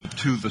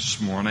2 this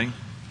morning.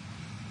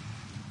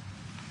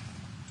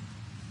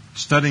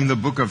 Studying the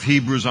book of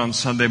Hebrews on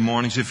Sunday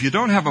mornings. If you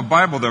don't have a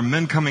Bible, there are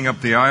men coming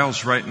up the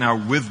aisles right now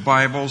with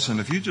Bibles, and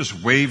if you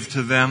just wave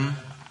to them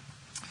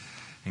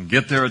and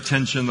get their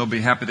attention, they'll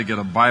be happy to get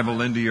a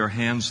Bible into your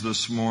hands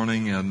this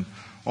morning. And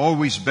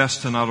always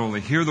best to not only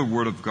hear the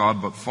Word of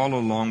God, but follow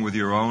along with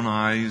your own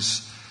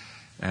eyes.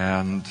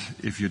 And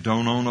if you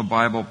don't own a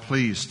Bible,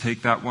 please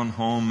take that one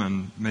home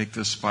and make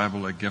this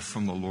Bible a gift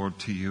from the Lord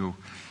to you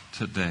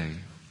today.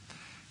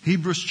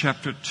 Hebrews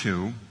chapter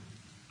 2,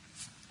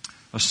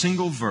 a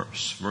single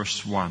verse,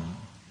 verse 1.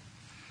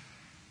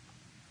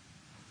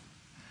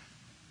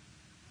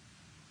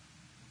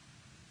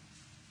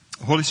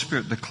 Holy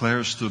Spirit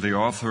declares through the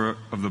author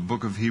of the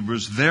book of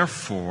Hebrews,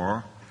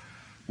 therefore,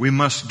 we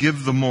must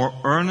give the more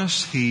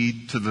earnest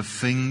heed to the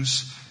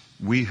things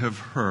we have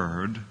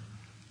heard,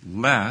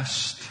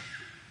 lest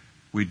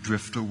we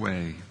drift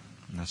away.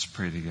 And let's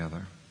pray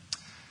together.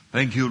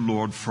 Thank you,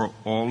 Lord, for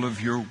all of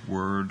your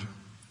word.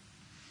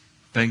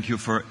 Thank you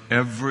for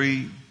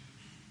every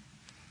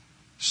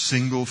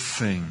single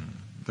thing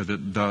that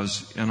it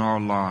does in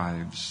our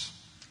lives,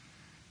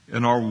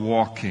 in our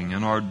walking,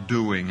 in our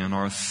doing, in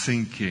our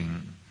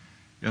thinking,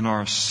 in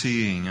our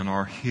seeing, in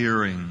our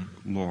hearing,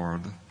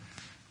 Lord.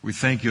 We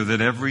thank you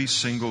that every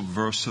single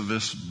verse of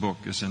this book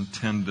is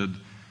intended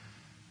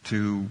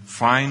to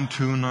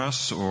fine-tune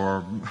us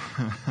or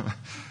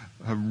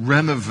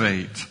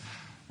renovate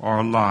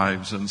our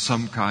lives in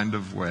some kind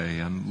of way.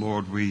 And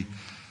Lord, we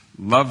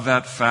love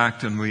that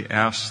fact, and we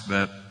ask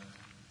that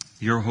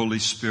your Holy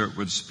Spirit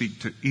would speak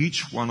to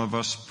each one of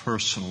us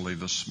personally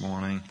this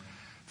morning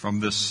from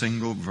this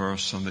single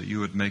verse, and that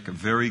you would make a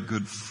very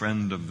good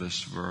friend of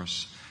this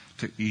verse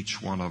to each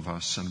one of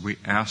us. And we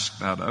ask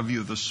that of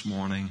you this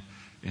morning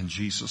in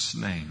Jesus'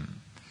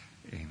 name.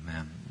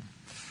 Amen.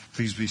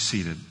 Please be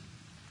seated.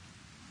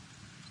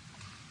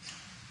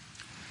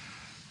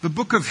 The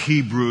book of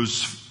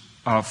Hebrews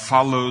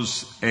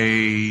follows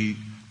a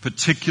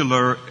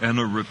particular and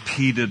a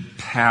repeated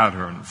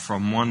pattern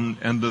from one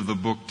end of the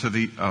book to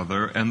the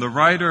other. And the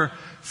writer,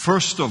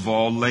 first of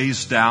all,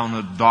 lays down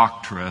a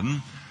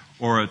doctrine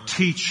or a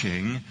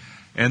teaching,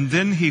 and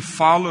then he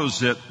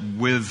follows it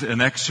with an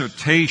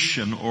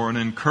exhortation or an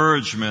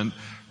encouragement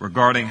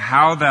regarding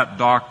how that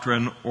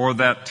doctrine or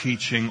that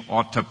teaching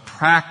ought to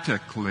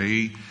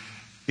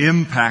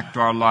impact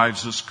our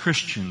lives as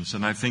Christians.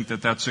 And I think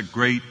that that's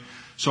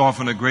so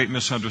often a great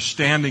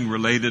misunderstanding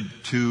related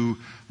to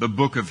the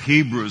book of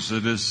Hebrews.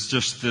 It is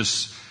just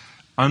this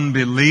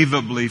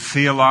unbelievably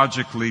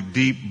theologically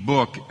deep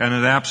book, and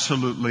it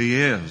absolutely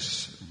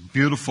is.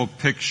 Beautiful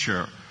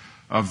picture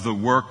of the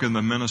work and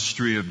the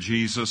ministry of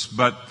Jesus,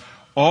 but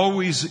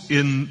always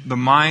in the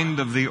mind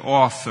of the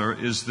author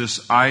is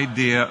this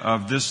idea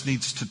of this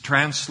needs to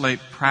translate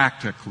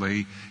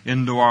practically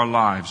into our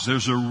lives.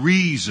 There's a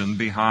reason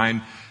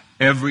behind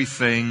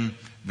everything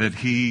that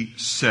he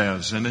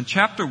says. And in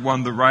chapter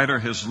 1, the writer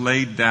has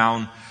laid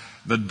down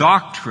the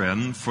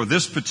doctrine for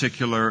this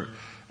particular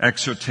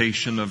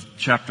exhortation of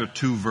chapter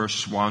 2,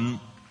 verse 1.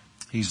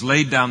 He's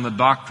laid down the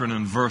doctrine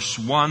in verse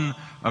 1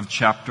 of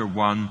chapter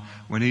 1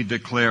 when he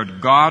declared,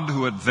 God,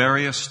 who at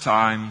various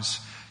times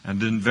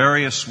and in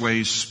various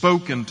ways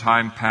spoke in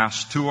time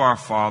past to our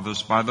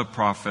fathers by the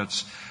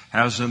prophets,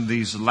 has in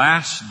these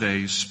last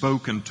days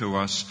spoken to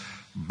us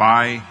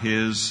by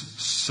his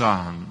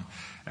Son.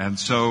 And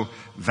so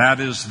that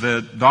is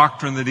the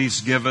doctrine that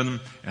he's given.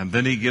 And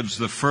then he gives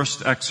the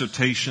first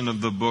exhortation of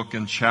the book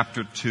in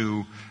chapter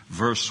 2,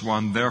 verse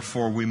 1.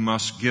 Therefore we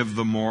must give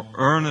the more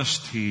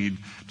earnest heed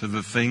to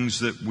the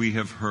things that we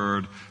have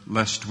heard,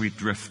 lest we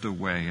drift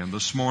away. And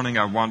this morning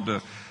I want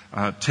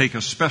to take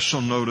a special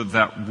note of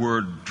that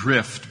word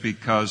drift,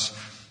 because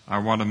I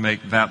want to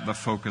make that the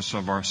focus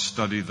of our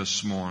study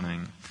this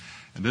morning.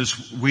 And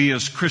as we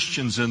as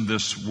Christians in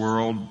this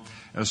world,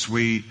 as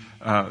we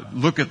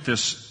look at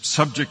this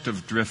subject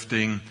of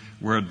drifting,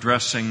 we're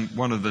addressing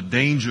one of the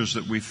dangers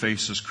that we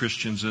face as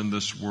Christians in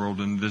this world,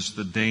 and it is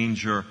the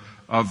danger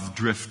of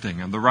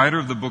drifting. And the writer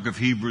of the book of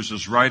Hebrews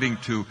is writing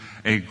to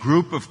a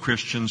group of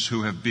Christians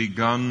who have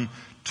begun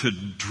to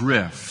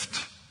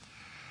drift.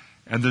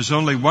 And there's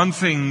only one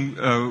thing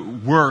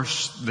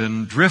worse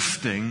than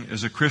drifting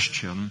as a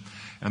Christian,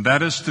 and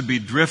that is to be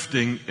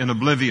drifting and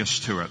oblivious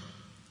to it.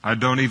 I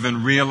don't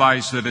even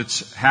realize that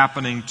it's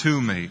happening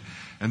to me.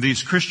 And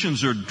these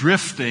Christians are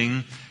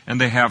drifting, and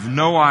they have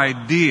no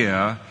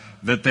idea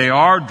that they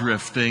are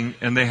drifting,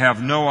 and they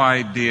have no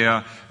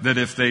idea that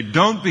if they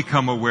don't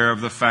become aware of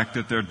the fact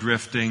that they're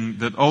drifting,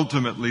 that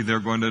ultimately they're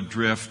going to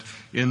drift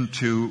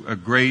into a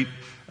great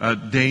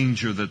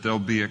danger that they'll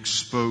be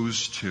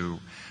exposed to.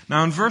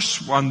 Now in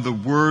verse 1, the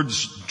word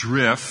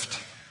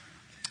drift,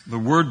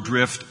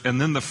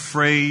 and then the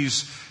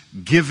phrase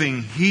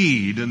giving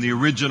heed in the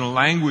original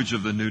language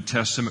of the New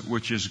Testament,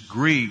 which is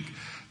Greek,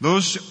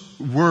 those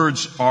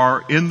words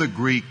are in the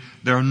Greek,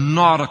 they're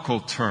nautical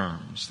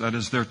terms. That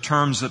is, they're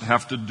terms that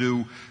have to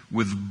do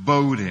with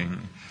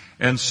boating.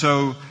 And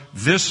so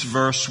this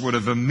verse would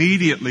have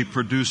immediately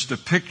produced a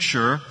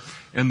picture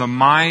in the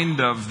mind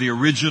of the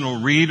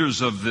original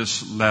readers of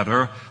this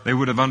letter, they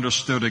would have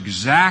understood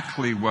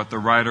exactly what the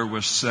writer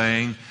was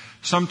saying.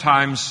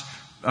 Sometimes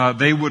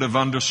they would have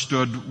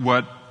understood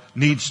what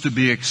needs to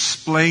be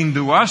explained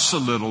to us a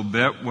little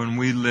bit when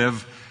we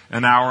live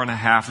an hour and a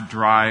half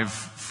drive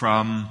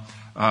from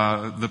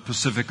the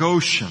Pacific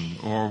Ocean,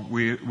 or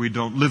we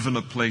don't live in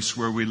a place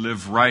where we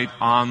live right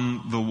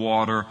on the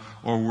water,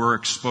 or we're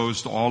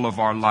exposed all of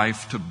our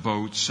life to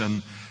boats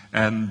and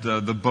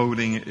the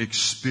boating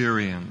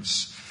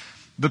experience.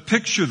 The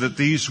picture that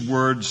these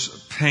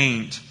words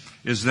paint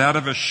is that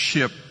of a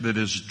ship that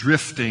is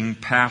drifting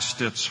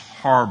past its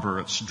harbor.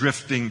 It's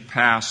drifting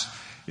past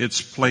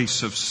its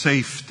place of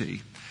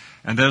safety.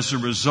 And as a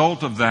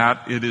result of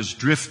that, it is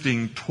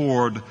drifting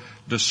toward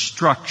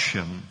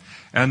destruction.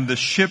 And the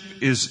ship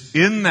is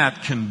in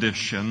that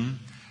condition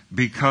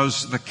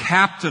because the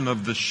captain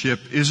of the ship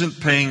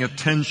isn't paying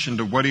attention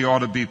to what he ought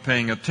to be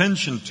paying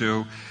attention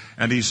to,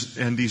 and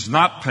he's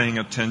not paying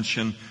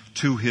attention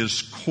to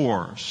his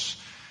course.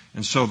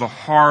 And so the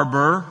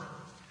harbor,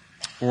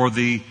 or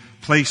the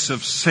place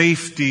of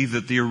safety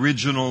that the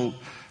original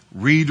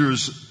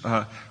readers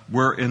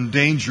were in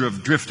danger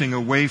of drifting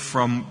away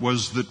from,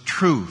 was the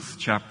truth,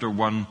 chapter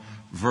 1,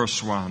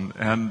 verse 1,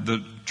 and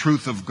the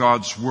truth of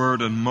God's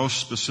Word, and most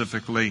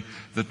specifically,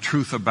 the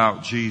truth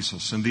about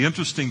Jesus. And the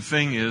interesting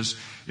thing is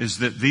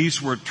that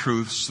these were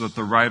truths that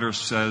the writer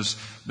says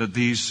that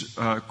these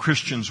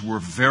Christians were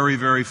very,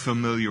 very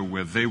familiar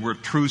with. They were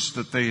truths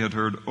that they had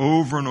heard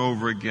over and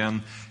over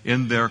again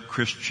in their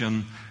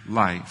Christian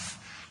life.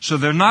 So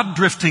they're not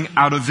drifting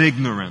out of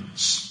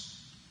ignorance.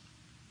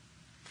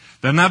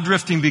 They're not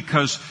drifting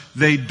because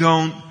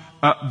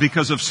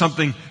of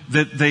something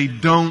that they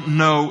don't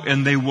know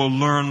and they will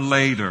learn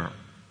later.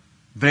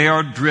 They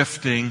are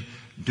drifting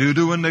due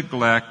to a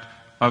neglect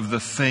of the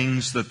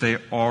things that they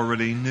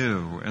already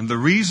knew. And the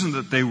reason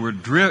that they were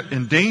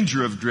in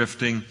danger of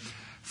drifting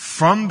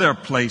from their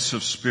place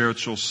of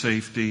spiritual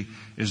safety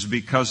is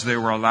because they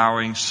were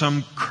allowing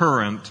some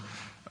current,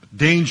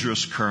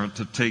 dangerous current,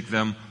 to take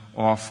them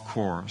off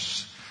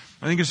course.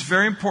 I think it's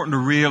very important to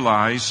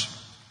realize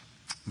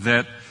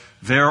that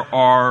there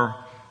are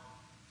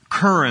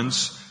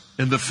currents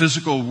in the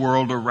physical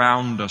world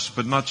around us,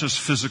 but not just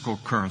physical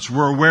currents.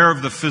 We're aware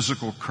of the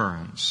physical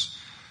currents.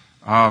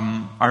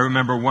 I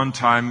remember one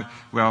time,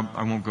 well,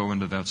 I won't go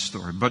into that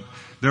story, but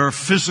there are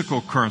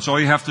physical currents. All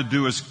you have to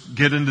do is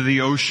get into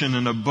the ocean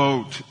in a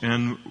boat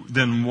and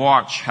then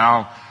watch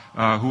how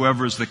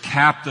whoever is the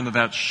captain of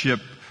that ship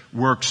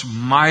works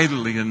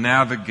mightily to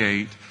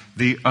navigate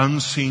the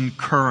unseen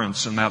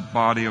currents in that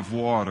body of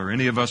water.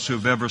 Any of us who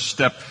have ever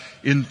stepped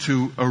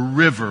into a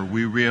river,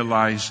 we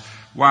realize,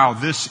 wow,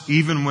 this,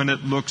 even when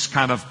it looks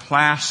kind of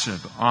placid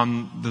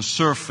on the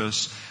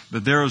surface,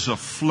 that there is a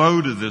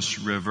flow to this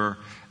river,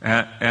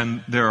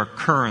 and there are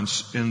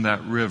currents in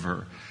that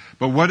river.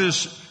 But what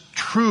is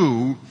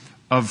true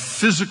of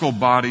physical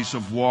bodies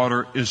of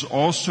water is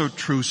also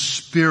true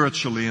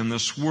spiritually in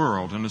this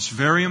world. And it's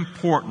very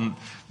important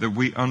that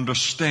we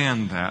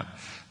understand that.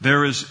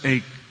 There is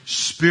a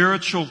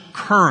spiritual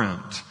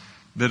current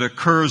that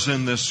occurs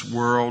in this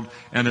world,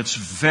 and it's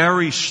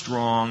very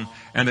strong,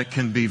 and it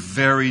can be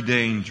very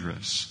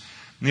dangerous.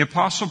 And the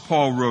Apostle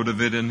Paul wrote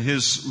of it in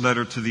his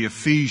letter to the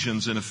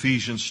Ephesians, in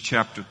Ephesians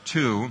chapter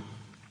 2,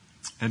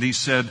 and he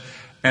said,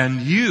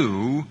 "And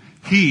you,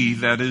 he,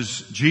 that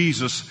is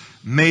Jesus,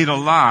 made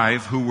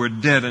alive who were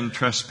dead in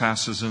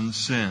trespasses and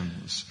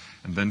sins."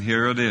 And then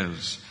here it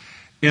is,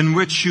 "in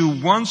which you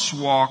once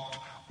walked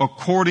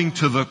according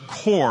to the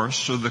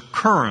course or the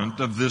current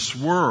of this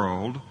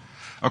world,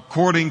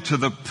 according to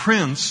the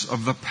prince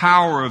of the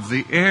power of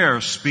the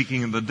air,"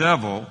 speaking of the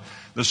devil,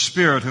 "the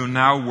spirit who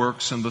now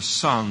works in the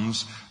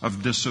sons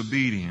of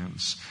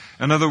disobedience."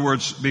 In other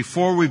words,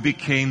 before we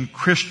became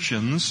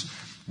Christians,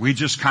 we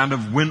just kind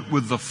of went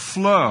with the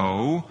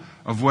flow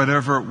of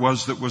whatever it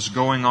was that was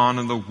going on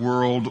in the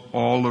world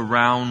all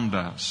around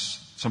us.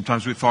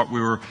 Sometimes we thought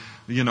we were,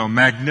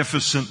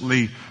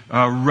 magnificently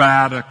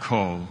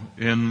radical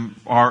in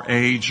our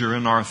age or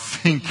in our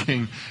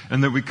thinking,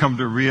 and that we come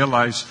to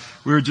realize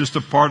we were just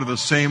a part of the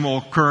same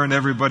old current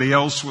everybody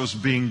else was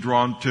being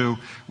drawn to.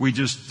 We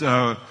just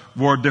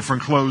wore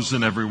different clothes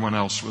than everyone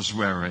else was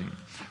wearing.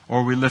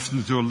 Or we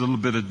listened to a little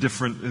bit of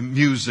different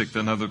music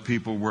than other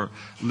people were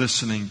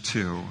listening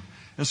to.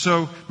 And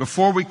so,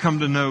 before we come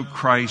to know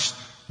Christ,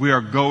 we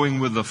are going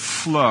with the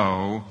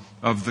flow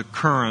of the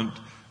current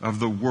of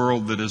the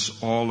world that is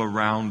all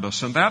around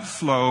us. And that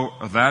flow,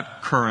 or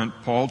that current,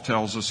 Paul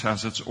tells us,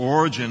 has its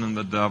origin in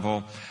the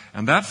devil.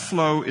 And that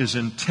flow is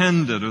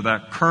intended, or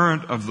that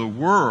current of the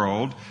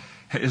world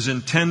is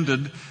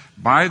intended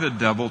by the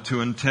devil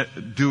to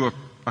do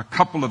a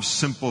couple of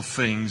simple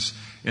things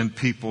in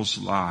people's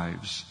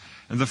lives.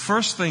 And the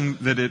first thing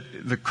that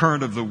the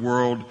current of the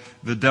world,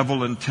 the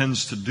devil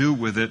intends to do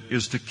with it,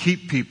 is to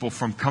keep people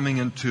from coming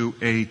into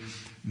a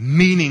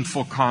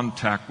meaningful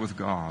contact with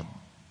God.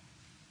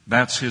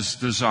 That's his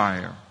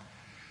desire.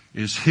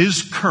 is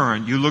His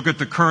current. You look at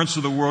the currents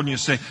of the world and you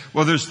say,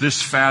 well, there's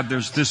this fad,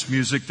 there's this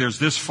music, there's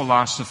this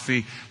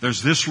philosophy,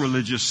 there's this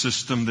religious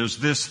system, there's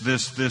this,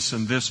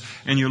 and this.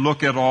 And you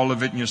look at all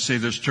of it and you say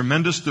there's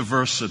tremendous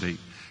diversity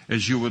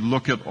as you would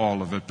look at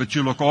all of it. But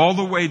you look all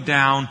the way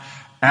down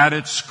at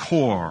its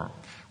core,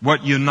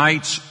 what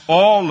unites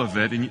all of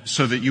it, and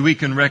so that we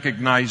can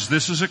recognize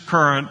this is a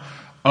current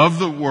of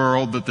the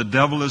world that the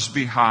devil is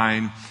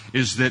behind,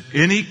 is that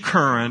any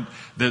current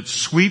that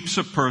sweeps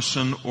a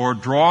person or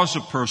draws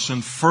a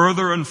person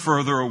further and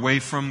further away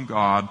from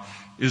God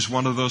is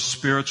one of those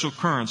spiritual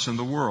currents in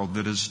the world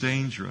that is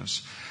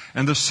dangerous.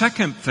 And the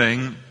second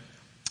thing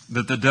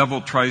that the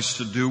devil tries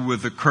to do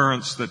with the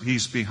currents that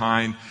he's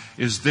behind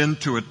is then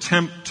to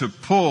attempt to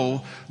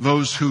pull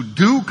those who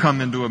do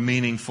come into a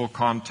meaningful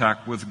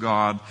contact with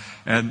God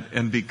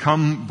and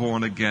become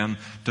born again,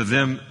 to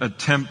then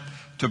attempt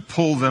to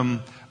pull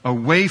them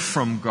away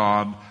from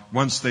God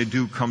once they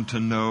do come to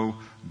know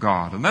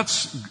God. And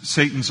that's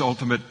Satan's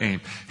ultimate aim.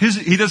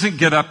 He doesn't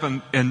get up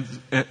and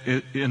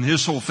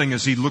his whole thing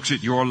is he looks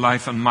at your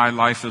life and my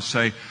life and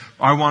say,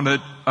 I want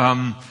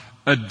to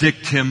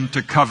addict him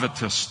to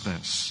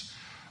covetousness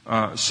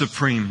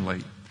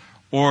supremely,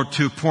 or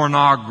to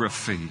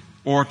pornography,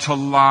 or to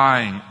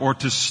lying, or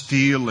to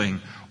stealing,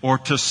 or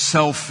to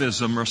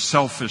selfism or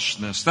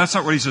selfishness. That's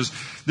not what he says.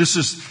 This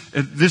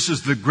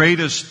is the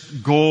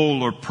greatest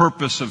goal or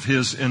purpose of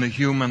his in a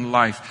human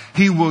life.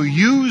 He will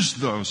use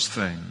those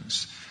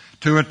things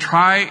to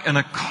try and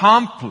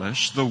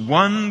accomplish the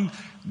one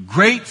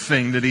great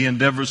thing that he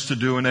endeavors to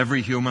do in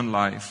every human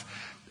life,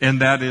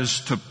 and that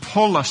is to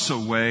pull us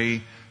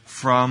away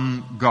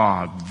from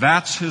God.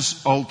 That's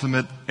his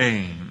ultimate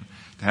aim,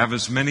 to have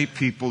as many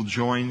people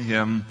join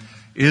him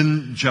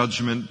in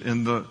judgment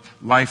in the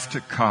life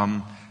to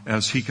come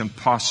as he can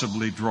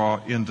possibly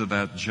draw into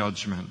that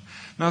judgment.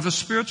 Now, the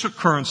spiritual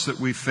currents that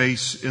we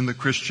face in the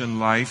Christian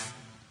life,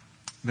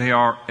 they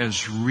are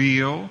as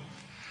real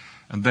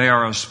and they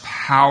are as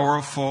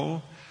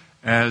powerful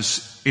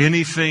as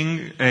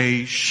anything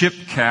a ship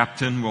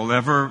captain will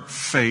ever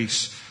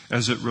face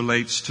as it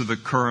relates to the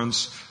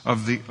currents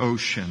of the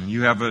ocean.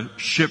 You have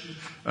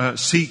a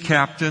sea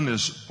captain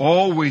is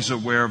always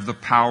aware of the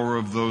power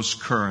of those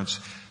currents.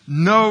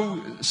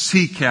 No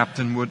sea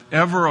captain would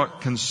ever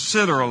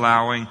consider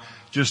allowing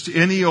just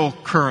any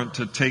old current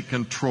to take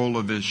control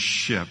of his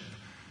ship,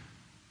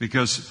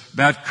 because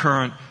that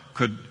current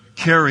could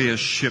carry a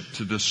ship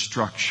to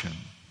destruction.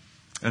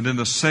 And in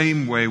the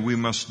same way, we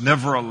must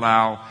never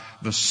allow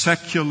the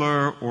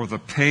secular or the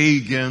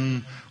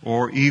pagan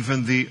or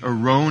even the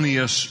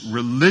erroneous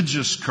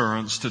religious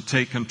currents to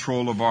take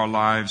control of our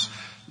lives,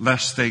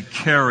 lest they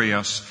carry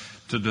us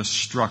to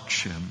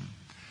destruction.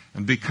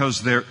 And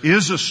because there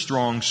is a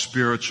strong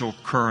spiritual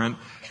current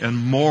and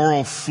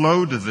moral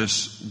flow to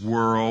this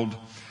world,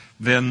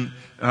 then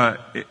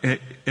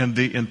and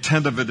the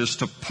intent of it is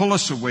to pull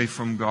us away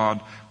from God,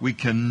 we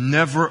can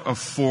never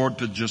afford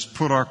to just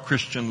put our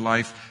Christian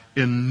life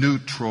in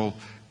neutral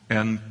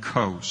and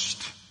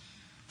coast.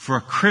 For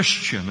a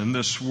Christian in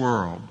this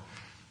world,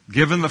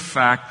 given the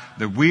fact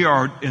that we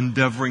are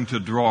endeavoring to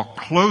draw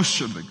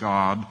closer to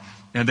God,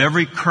 and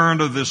every current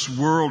of this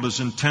world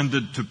is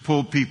intended to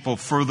pull people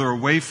further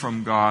away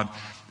from God,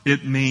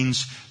 it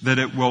means that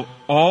it will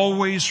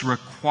always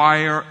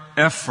require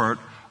effort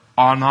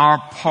on our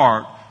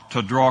part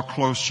to draw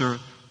closer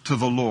to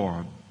the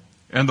Lord.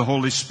 And the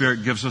Holy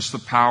Spirit gives us the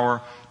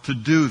power to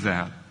do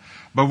that.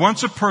 But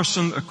once a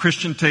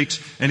Christian takes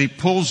and he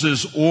pulls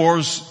his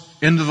oars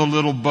into the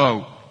little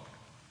boat,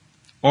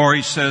 or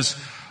he says,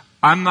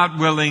 I'm not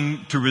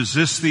willing to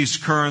resist these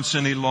currents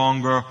any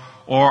longer,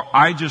 or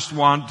I just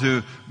want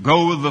to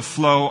go with the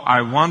flow.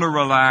 I want to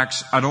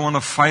relax. I don't want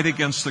to fight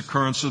against the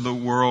currents of the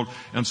world.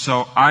 And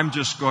so I'm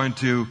just going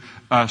to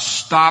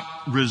stop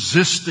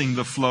resisting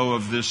the flow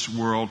of this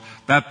world.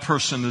 That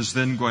person is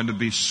then going to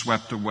be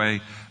swept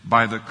away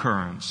by the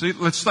currents.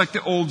 It's like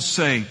the old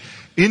saying,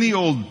 any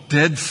old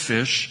dead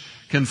fish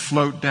can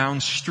float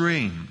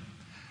downstream.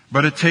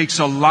 But it takes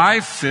a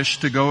live fish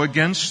to go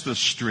against the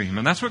stream.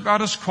 And that's what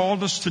God has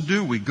called us to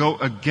do. We go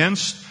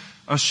against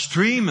a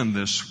stream in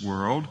this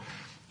world.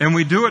 And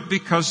we do it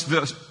because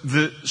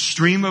the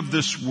stream of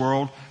this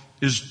world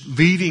is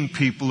leading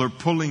people or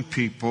pulling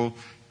people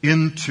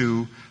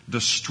into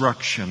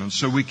destruction. And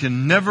so we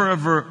can never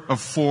ever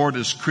afford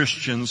as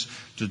Christians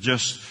to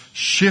just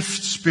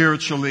shift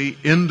spiritually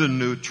into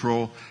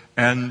neutral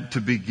and to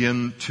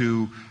begin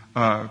to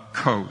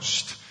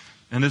coast.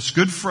 And it's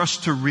good for us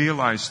to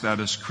realize that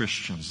as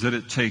Christians, that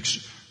it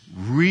takes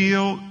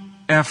real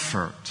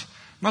effort.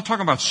 I'm not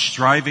talking about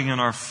striving in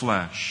our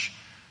flesh,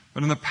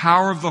 but in the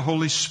power of the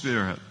Holy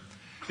Spirit.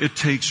 It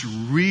takes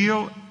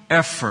real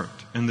effort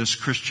in this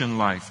Christian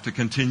life to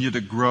continue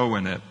to grow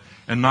in it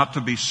and not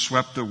to be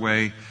swept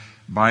away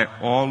by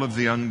all of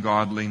the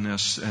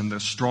ungodliness and the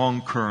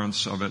strong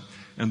currents of it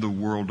in the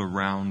world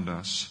around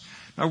us.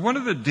 Now, one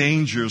of the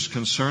dangers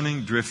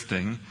concerning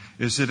drifting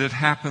is that it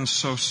happens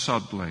so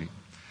subtly.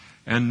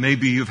 And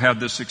maybe you've had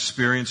this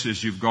experience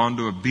as you've gone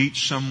to a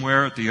beach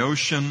somewhere at the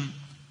ocean,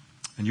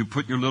 And you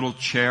put your little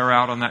chair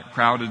out on that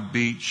crowded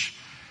beach.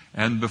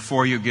 And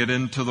before you get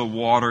into the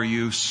water,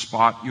 you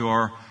spot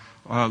your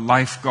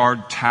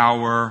lifeguard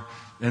tower.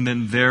 And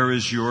then there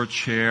is your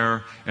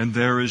chair. And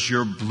there is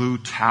your blue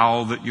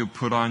towel that you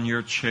put on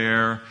your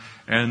chair.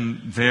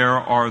 And there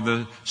are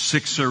the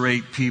 6 or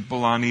 8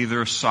 people on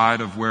either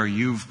side of where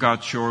you've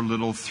got your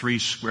little 3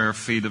 square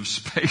feet of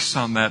space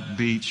on that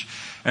beach.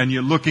 And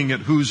you're looking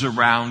at who's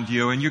around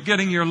you. And you're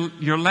getting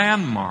your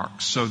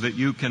landmarks so that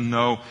you can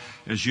know,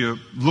 as you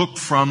look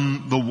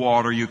from the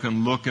water, you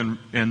can look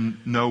and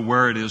know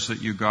where it is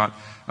that you got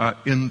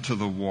into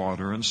the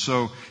water. And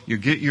so you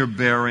get your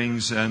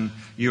bearings and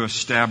you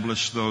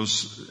establish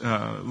those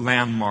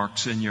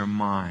landmarks in your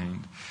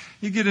mind.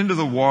 You get into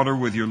the water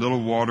with your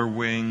little water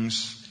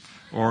wings,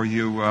 or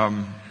you a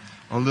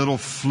little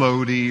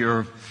floaty,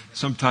 or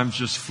sometimes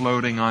just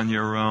floating on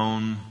your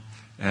own,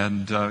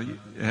 and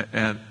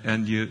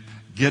you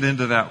get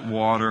into that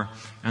water,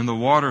 and the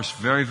water's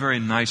very, very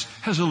nice.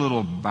 Has a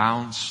little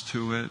bounce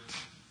to it.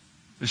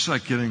 It's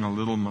like getting a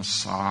little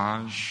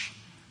massage,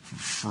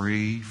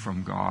 free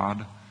from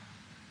God.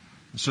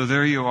 So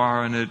there you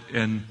are,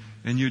 and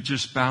you're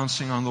just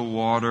bouncing on the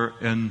water,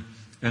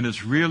 and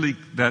it's really,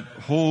 that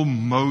whole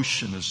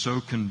motion is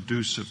so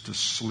conducive to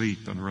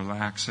sleep and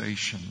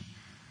relaxation.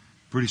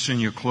 Pretty soon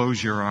you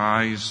close your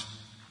eyes,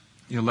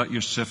 you let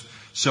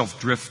yourself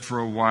drift for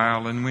a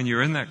while, and when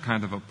you're in that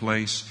kind of a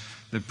place,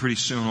 then pretty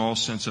soon all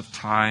sense of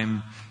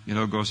time,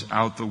 goes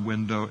out the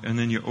window, and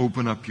then you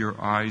open up your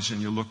eyes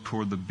and you look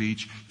toward the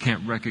beach,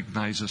 can't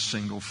recognize a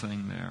single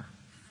thing there.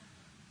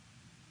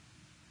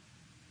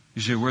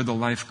 You say, where'd the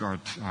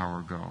lifeguard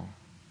tower go?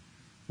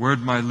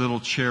 Where'd my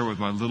little chair with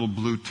my little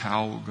blue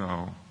towel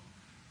go?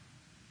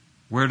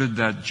 Where did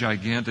that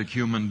gigantic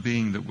human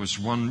being that was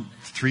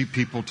 3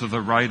 people to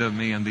the right of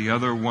me and the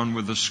other one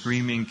with the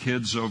screaming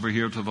kids over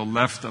here to the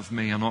left of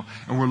me, and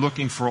we're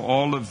looking for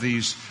all of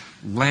these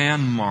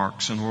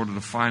landmarks in order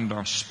to find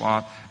our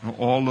spot, and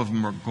all of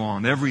them are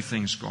gone.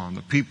 Everything's gone.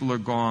 The people are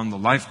gone. The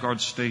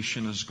lifeguard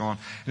station is gone.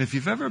 And if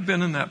you've ever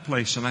been in that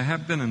place, and I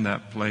have been in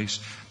that place,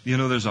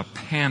 there's a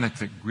panic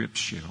that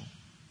grips you.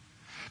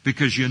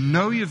 Because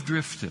you've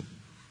drifted,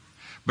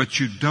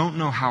 but you don't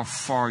know how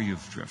far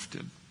you've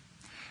drifted.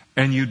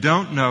 And you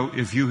don't know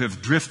if you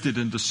have drifted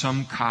into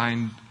some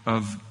kind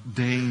of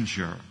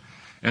danger.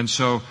 And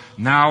so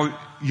now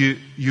you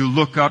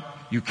look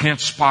up, you can't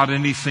spot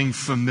anything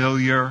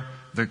familiar,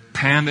 the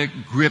panic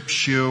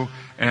grips you,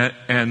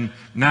 and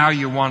now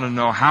you want to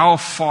know, how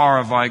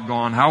far have I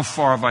gone? How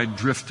far have I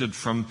drifted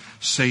from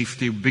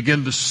safety?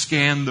 Begin to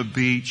scan the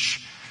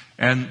beach,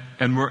 and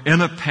we're in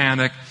a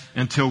panic,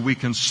 until we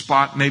can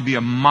spot maybe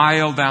a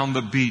mile down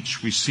the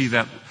beach. We see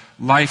that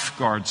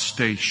lifeguard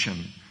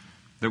station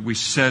that we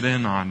set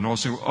in on. And we'll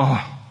say,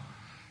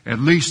 at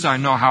least I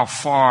know how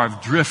far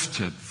I've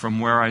drifted from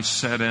where I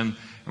set in.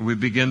 And we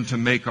begin to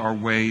make our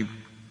way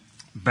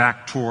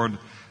back toward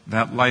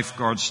that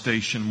lifeguard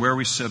station where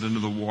we set into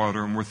the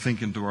water, and we're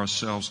thinking to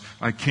ourselves,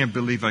 I can't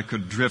believe I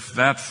could drift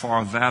that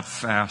far, that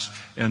fast,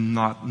 and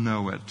not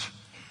know it.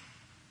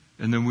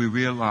 And then we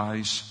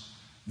realize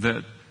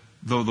that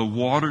though the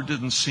water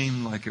didn't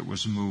seem like it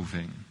was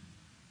moving,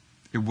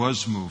 it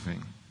was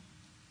moving.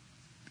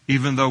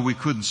 Even though we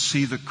couldn't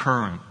see the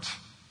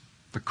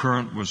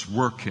current was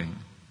working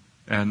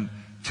and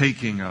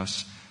taking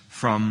us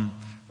from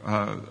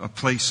a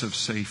place of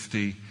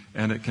safety,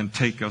 and it can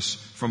take us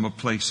from a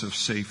place of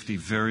safety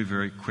very,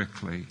 very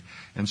quickly.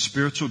 And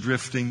spiritual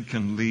drifting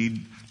can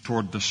lead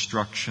toward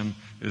destruction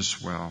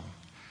as well.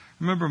 I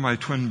remember my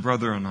twin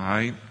brother and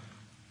I,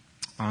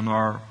 on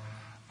our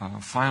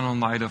final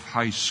night of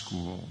high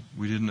school.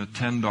 We didn't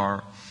attend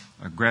our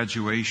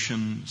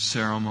graduation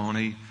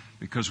ceremony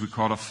because we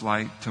caught a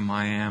flight to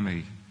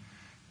Miami.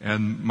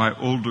 And my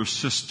older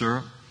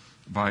sister,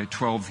 by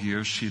 12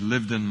 years, she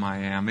lived in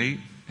Miami,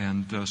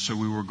 and so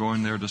we were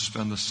going there to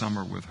spend the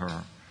summer with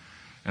her.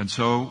 And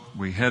so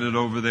we headed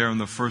over there, and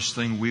the first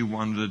thing we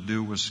wanted to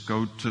do was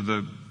go to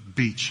the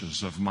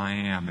beaches of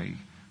Miami.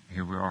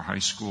 Here we are, high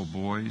school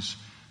boys.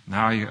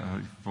 Now,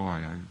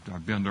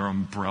 I've been to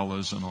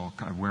umbrellas and all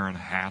kind, wearing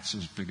hats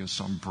as big as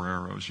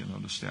sombreros,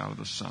 to stay out of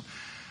the sun.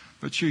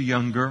 But you're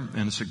younger,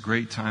 and it's a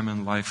great time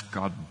in life.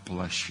 God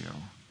bless you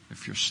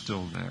if you're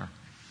still there.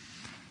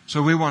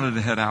 So we wanted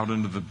to head out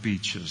into the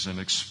beaches and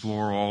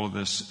explore all of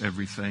this,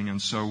 everything.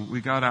 And so we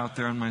got out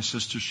there, and my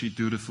sister, she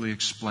dutifully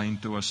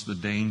explained to us the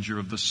danger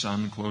of the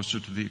sun closer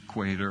to the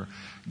equator,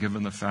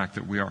 given the fact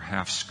that we are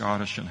half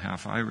Scottish and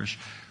half Irish.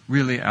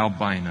 Really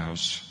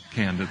albinos,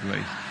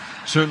 candidly.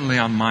 Certainly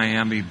on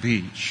Miami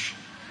Beach.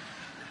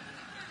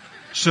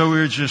 So we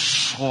were just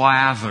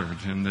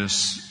slathered in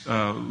this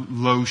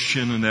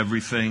lotion and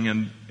everything,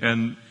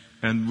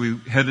 and we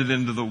headed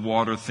into the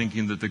water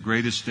thinking that the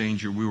greatest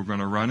danger we were going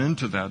to run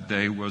into that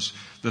day was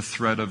the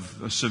threat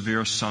of a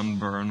severe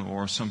sunburn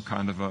or some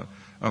kind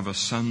of a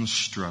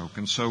sunstroke.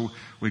 And so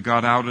we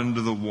got out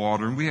into the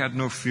water, and we had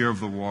no fear of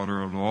the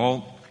water at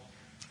all.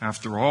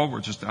 After all,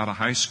 we're just out of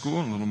high school,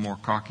 and a little more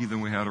cocky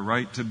than we had a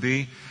right to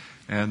be.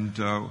 And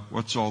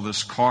what's all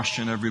this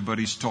caution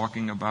everybody's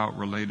talking about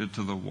related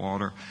to the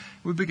water?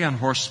 We began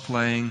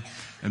horseplaying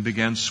and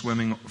began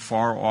swimming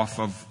far off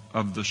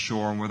of the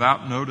shore. And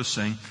without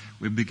noticing,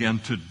 we began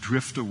to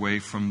drift away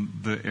from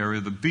the area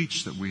of the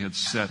beach that we had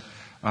set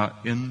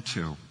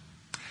into.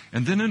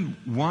 And then in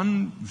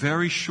one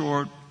very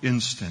short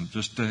instant,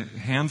 just a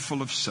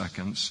handful of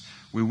seconds,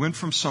 we went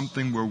from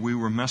something where we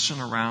were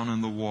messing around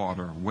in the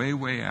water, way,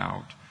 way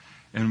out,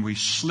 and we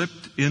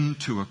slipped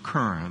into a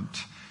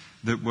current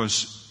that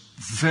was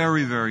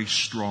very, very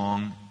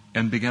strong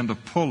and began to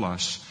pull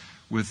us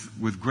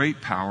with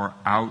great power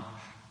out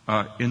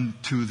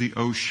into the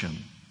ocean.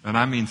 And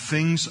I mean,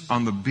 things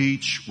on the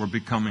beach were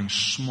becoming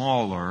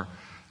smaller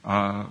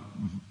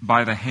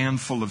by the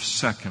handful of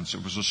seconds.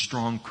 It was a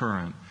strong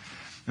current.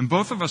 And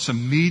both of us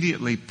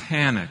immediately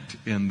panicked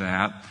in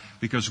that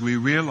because we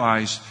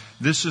realized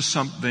this is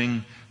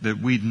something that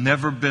we'd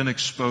never been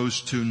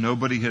exposed to.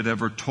 Nobody had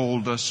ever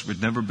told us.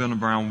 We'd never been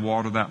around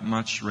water that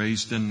much,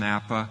 raised in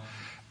Napa.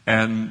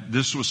 And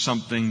this was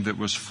something that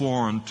was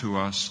foreign to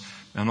us.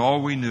 And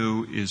all we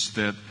knew is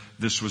that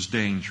this was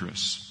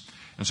dangerous.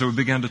 And so we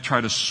began to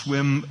try to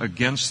swim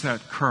against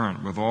that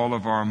current with all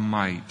of our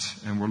might.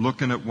 And we're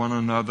looking at one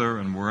another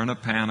and we're in a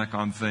panic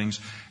on things.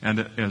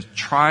 And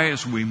try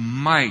as we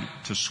might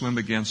to swim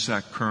against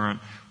that current,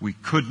 we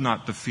could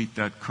not defeat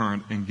that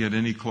current and get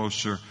any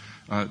closer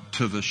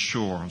to the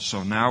shore. And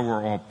so now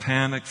we're all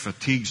panicked.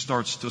 Fatigue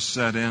starts to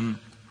set in.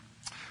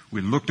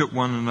 We looked at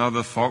one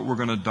another, thought we're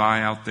going to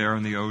die out there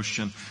in the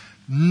ocean.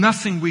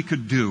 Nothing we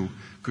could do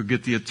could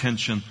get the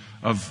attention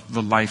of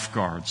the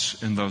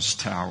lifeguards in those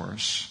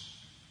towers.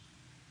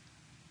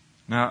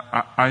 Now,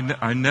 I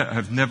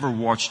have never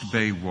watched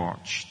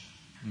Baywatch.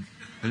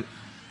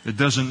 It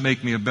doesn't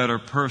make me a better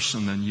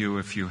person than you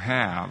if you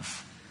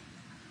have.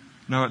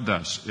 No, it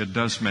does. It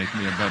does make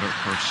me a better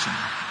person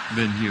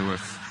than you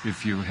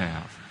if you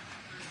have.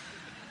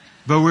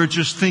 But we're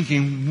just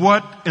thinking,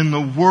 what in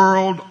the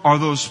world are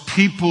those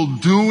people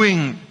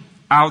doing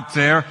out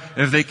there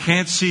if they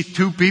can't see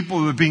two people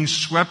who are being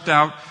swept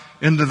out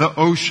into the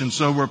ocean?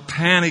 So we're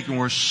panicking,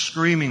 we're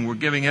screaming, we're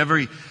giving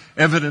every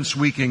evidence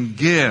we can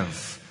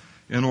give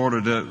in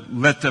order to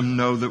let them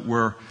know that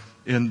we're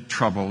in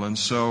trouble. And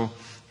so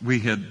we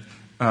had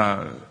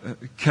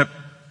kept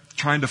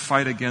trying to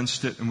fight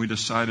against it, and we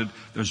decided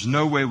there's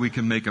no way we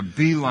can make a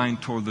beeline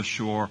toward the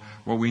shore.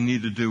 What we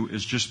need to do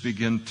is just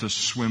begin to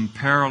swim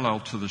parallel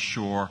to the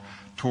shore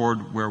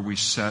toward where we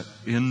set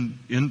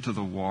into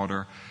the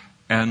water.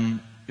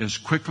 And as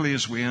quickly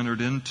as we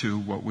entered into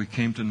what we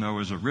came to know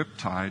as a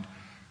riptide,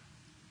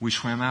 we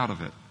swam out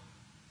of it.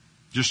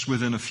 Just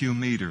within a few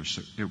meters,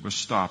 it was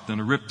stopped.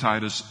 And a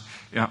riptide is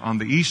on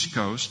the East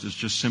Coast is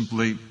just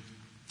simply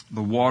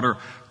the water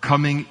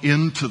coming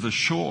into the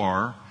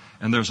shore,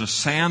 and there's a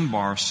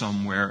sandbar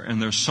somewhere,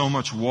 and there's so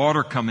much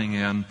water coming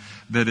in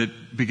that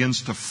it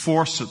begins to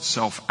force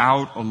itself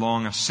out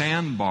along a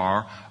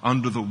sandbar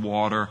under the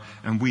water,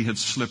 and we had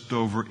slipped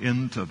over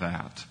into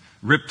that.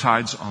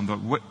 Riptides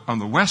on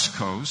the West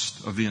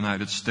Coast of the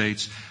United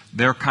States,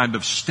 they're kind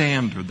of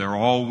standard. They're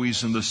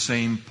always in the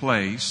same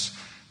place,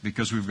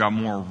 because we've got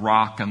more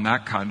rock and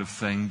that kind of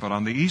thing. But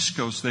on the East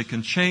Coast, they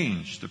can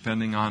change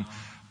depending on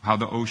how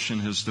the ocean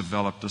has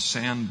developed a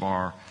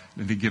sandbar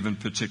at a given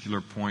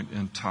particular point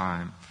in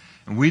time.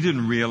 And we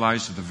didn't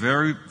realize that the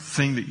very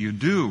thing that you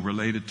do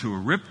related to a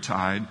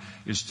riptide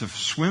is to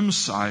swim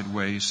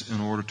sideways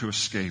in order to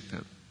escape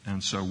it.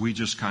 And so we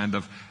just kind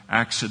of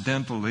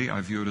accidentally,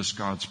 I view it as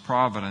God's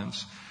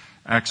providence,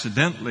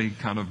 accidentally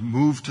kind of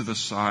moved to the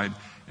side,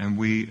 and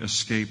we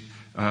escaped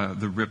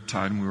the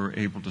riptide, and we were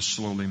able to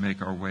slowly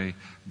make our way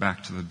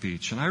back to the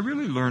beach. And I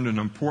really learned an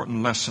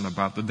important lesson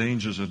about the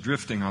dangers of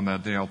drifting on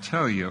that day, I'll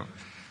tell you.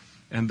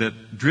 And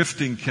that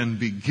drifting can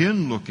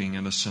begin looking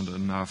innocent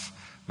enough,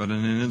 but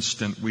in an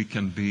instant we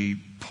can be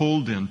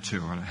pulled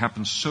into. And it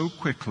happens so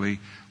quickly.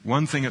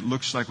 One thing, it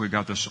looks like we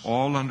got this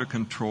all under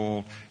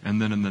control,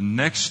 and then in the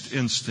next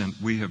instant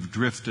we have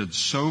drifted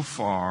so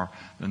far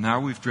that now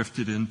we've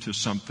drifted into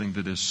something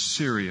that is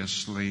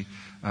seriously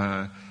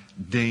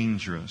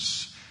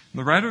dangerous.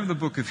 The writer of the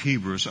book of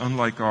Hebrews,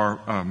 unlike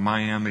our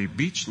Miami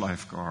beach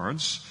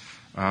lifeguards,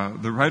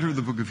 the writer of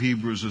the book of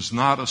Hebrews is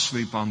not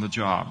asleep on the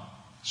job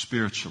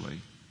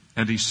spiritually.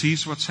 And he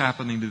sees what's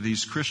happening to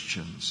these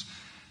Christians.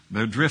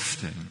 They're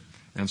drifting.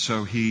 And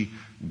so he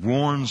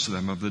warns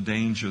them of the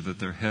danger that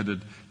they're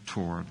headed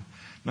toward.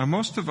 Now,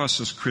 most of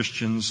us as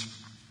Christians,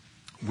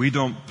 we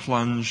don't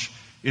plunge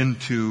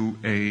into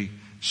a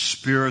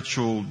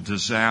spiritual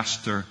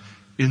disaster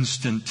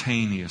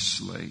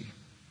instantaneously.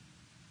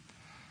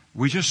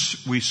 We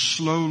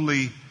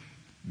slowly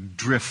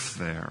drift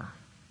there.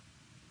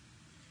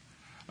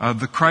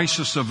 The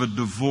crisis of a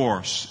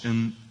divorce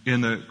in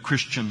a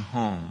Christian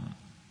home,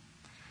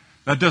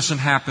 that doesn't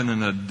happen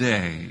in a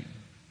day.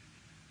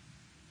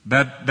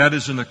 That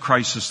isn't a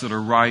crisis that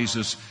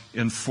arises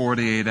in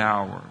 48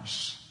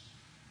 hours.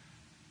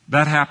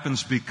 That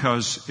happens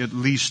because at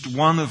least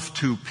one of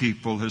two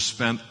people has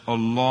spent a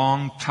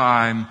long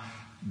time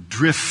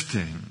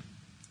drifting,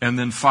 and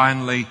then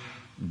finally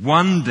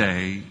one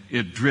day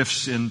it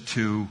drifts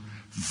into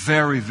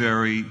very,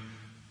 very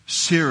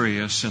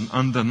serious and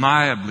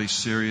undeniably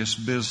serious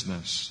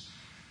business.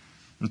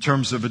 In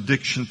terms of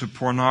addiction to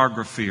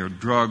pornography or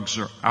drugs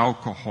or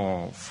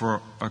alcohol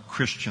for a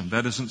Christian,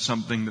 that isn't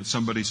something that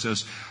somebody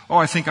says, oh,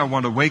 I think I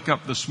want to wake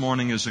up this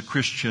morning as a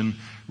Christian,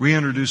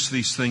 reintroduce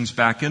these things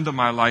back into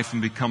my life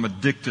and become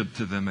addicted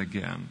to them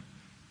again.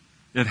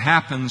 It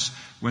happens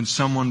when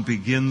someone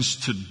begins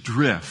to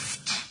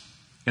drift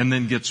and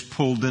then gets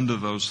pulled into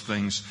those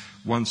things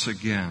once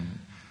again.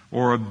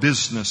 Or a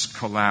business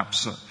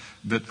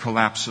that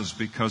collapses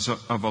because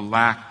of a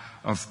lack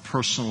of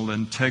personal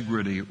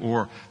integrity,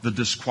 or the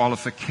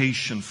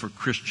disqualification for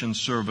Christian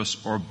service,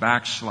 or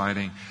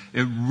backsliding.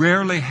 It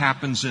rarely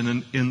happens in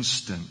an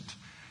instant.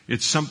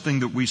 It's something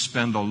that we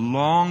spend a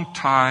long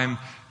time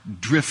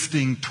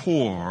drifting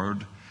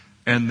toward,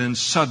 and then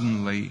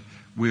suddenly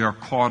we are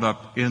caught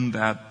up in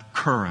that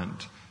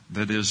current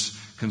that is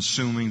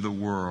consuming the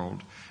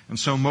world. And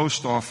so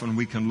most often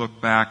we can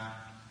look back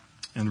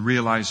and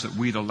realize that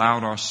we'd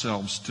allowed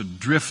ourselves to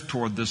drift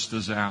toward this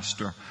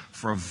disaster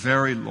for a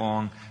very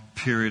long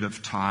period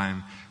of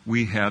time.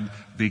 We had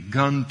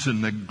begun to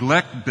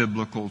neglect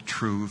biblical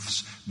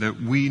truths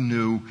that we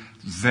knew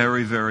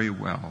very, very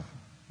well.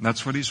 And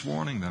that's what he's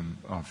warning them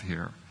of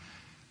here.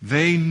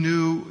 They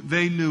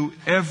knew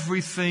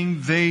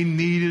everything they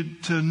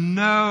needed to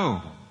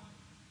know,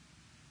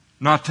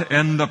 not to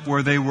end up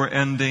where they were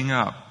ending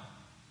up.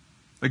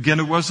 Again,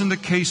 it wasn't a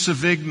case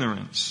of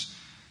ignorance.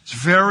 It's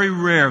very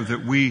rare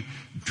that we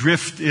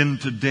drift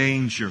into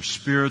danger,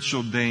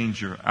 spiritual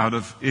danger, out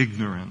of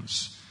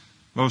ignorance.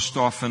 Most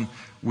often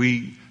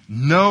we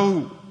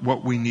know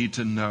what we need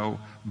to know,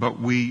 but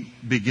we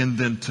begin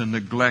then to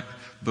neglect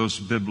those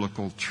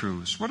biblical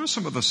truths. What are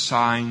some of the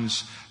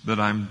signs that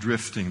I'm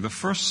drifting? The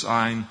first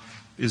sign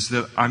is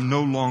that I'm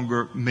no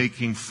longer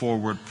making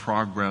forward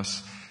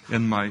progress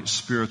in my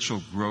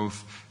spiritual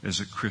growth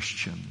as a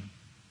Christian.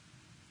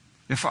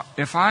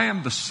 If I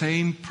am the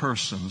same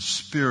person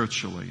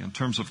spiritually in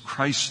terms of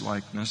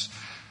Christ-likeness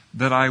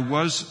that I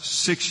was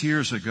 6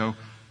 years ago,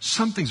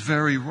 something's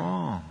very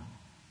wrong.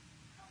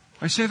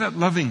 I say that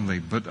lovingly,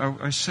 but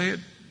I say it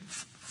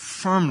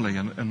firmly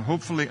and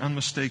hopefully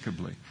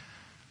unmistakably.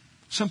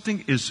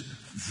 Something is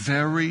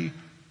very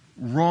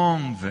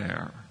wrong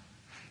there.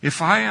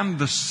 If I am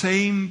the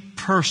same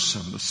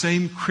person, the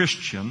same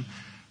Christian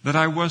that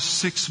I was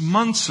 6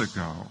 months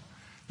ago,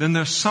 then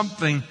there's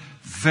something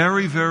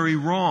very, very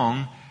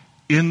wrong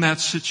in that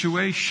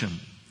situation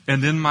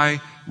and in my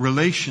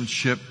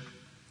relationship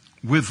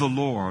with the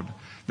Lord.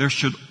 There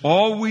should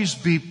always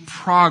be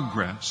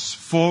progress,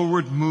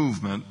 forward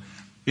movement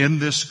in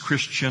this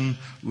Christian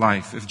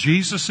life. If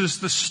Jesus is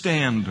the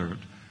standard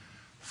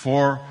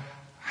for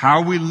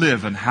how we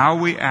live and how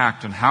we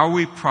act and how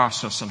we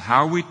process and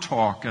how we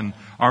talk and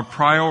our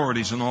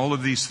priorities and all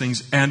of these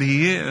things, and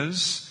He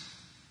is,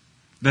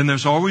 then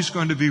there's always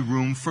going to be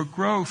room for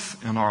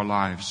growth in our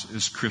lives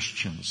as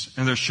Christians.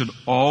 And there should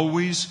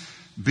always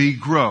be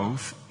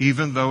growth,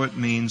 even though it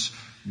means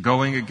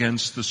going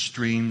against the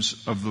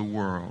streams of the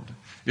world.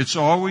 It's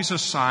always a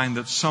sign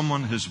that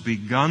someone has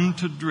begun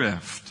to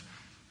drift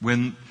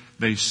when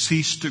they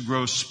cease to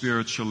grow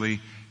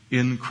spiritually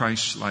in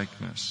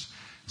Christ-likeness.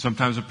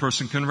 Sometimes a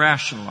person can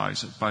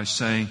rationalize it by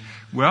saying,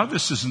 well,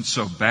 this isn't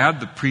so bad.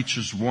 The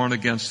preachers warn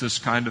against this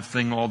kind of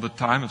thing all the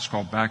time. It's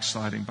called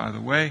backsliding, by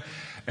the way.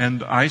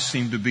 And I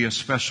seem to be a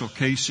special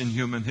case in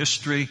human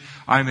history.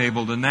 I'm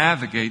able to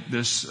navigate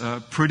this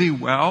pretty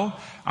well.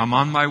 I'm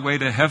on my way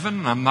to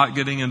heaven. I'm not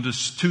getting into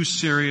too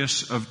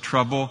serious of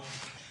trouble.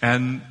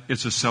 And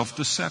it's a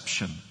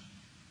self-deception.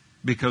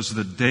 Because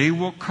the day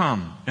will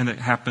come, and it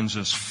happens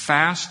as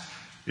fast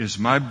as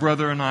my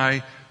brother and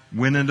I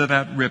went into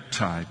that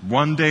riptide.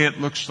 One day it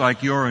looks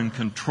like you're in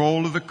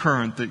control of the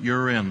current that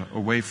you're in,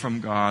 away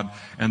from God.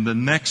 And the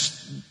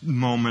next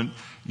moment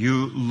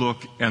you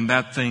look and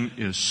that thing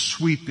is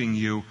sweeping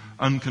you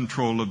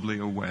uncontrollably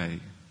away.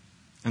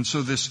 And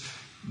so this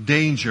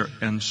danger,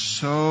 and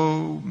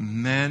so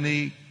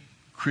many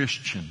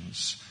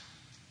Christians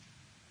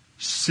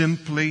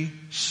simply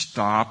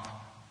stop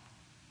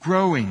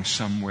growing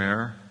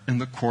somewhere in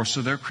the course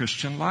of their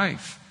Christian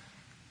life.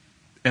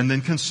 And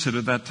then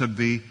consider that to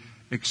be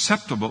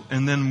acceptable.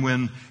 And then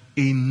when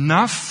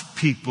enough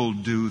people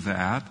do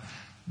that,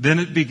 then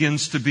it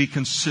begins to be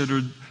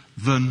considered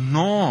the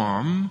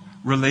norm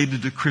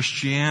related to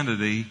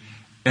Christianity.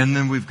 And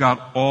then we've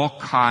got all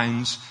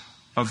kinds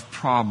of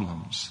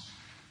problems.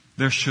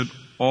 There should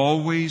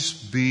always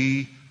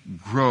be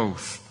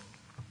growth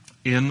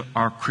in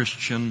our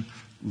Christian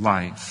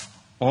life.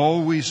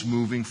 Always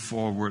moving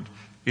forward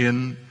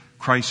in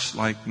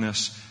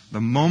Christ-likeness.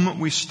 The moment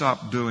we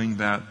stop doing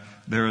that,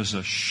 there is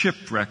a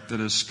shipwreck that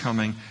is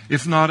coming,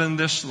 if not in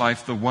this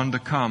life, the one to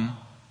come,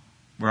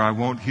 where I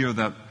won't hear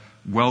that,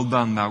 well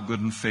done, thou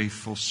good and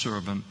faithful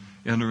servant,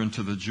 enter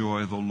into the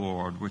joy of the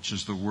Lord, which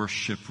is the worst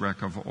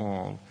shipwreck of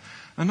all.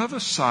 Another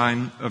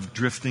sign of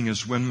drifting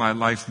is when my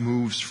life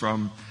moves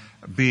from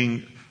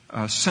being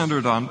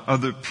centered on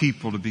other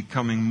people to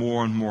becoming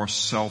more and more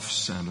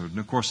self-centered. And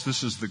of course,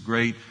 this is the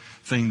great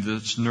thing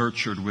that's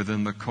nurtured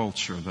within the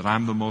culture, that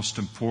I'm the most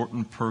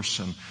important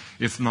person.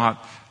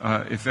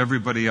 If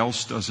everybody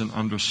else doesn't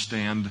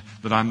understand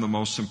that I'm the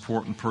most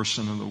important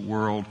person in the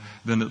world,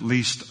 then at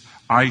least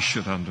I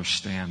should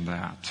understand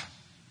that.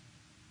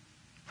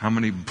 How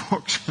many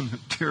books and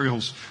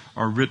materials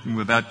are written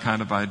with that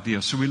kind of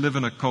idea? So we live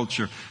in a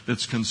culture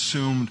that's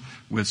consumed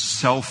with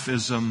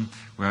selfism.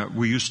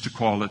 We used to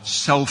call it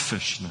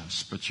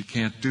selfishness, but you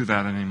can't do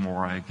that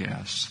anymore, I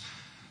guess.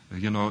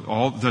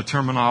 All the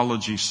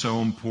terminology is so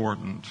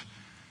important.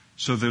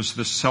 So there's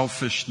the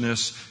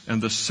selfishness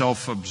and the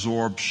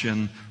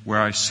self-absorption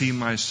where I see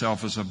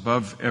myself as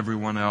above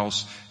everyone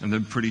else, and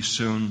then pretty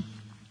soon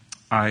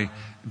I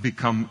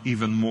become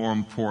even more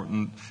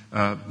important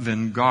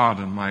than God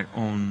in my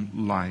own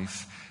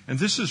life. And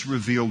this is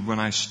revealed when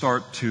I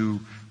start to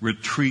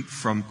retreat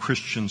from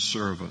Christian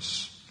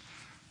service,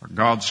 or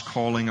God's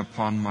calling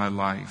upon my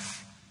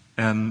life.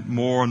 And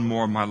more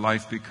my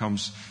life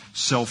becomes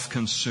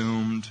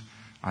self-consumed.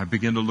 I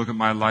begin to look at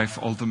my life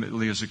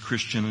ultimately as a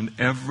Christian, and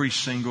every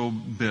single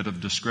bit of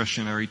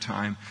discretionary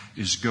time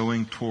is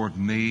going toward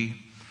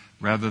me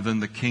rather than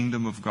the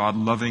kingdom of God,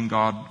 loving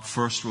God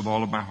first with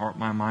all of my heart,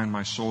 my mind,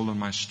 my soul, and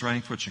my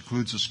strength, which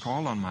includes His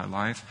call on my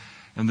life,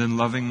 and then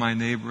loving my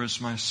neighbor as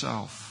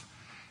myself.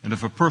 And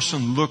if a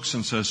person looks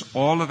and says,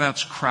 all of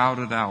that's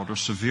crowded out or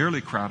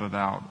severely crowded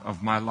out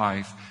of my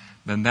life,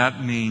 then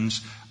that means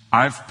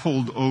I've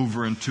pulled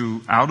over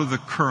out of the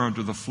current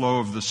or the flow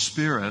of the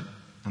Spirit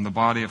and the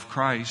body of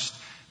Christ,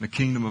 the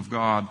kingdom of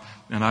God,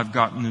 and I've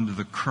gotten into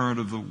the current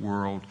of the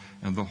world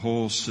and the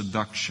whole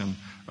seduction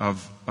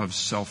of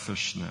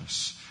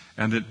selfishness.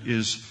 And it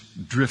is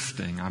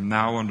drifting. I'm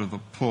now under the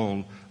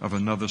pull of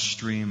another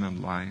stream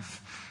in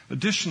life.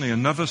 Additionally,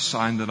 another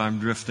sign that I'm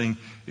drifting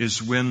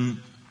is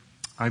when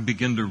I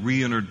begin to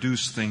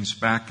reintroduce things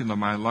back into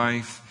my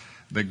life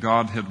that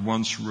God had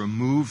once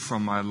removed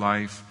from my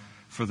life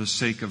for the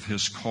sake of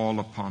His call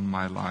upon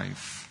my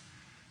life.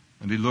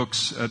 And He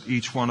looks at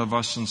each one of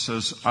us and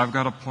says, I've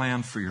got a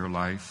plan for your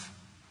life,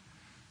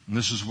 and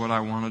this is what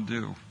I want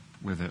to do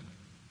with it.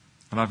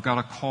 And I've got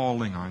a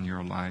calling on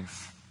your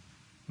life.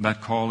 And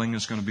that calling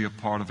is going to be a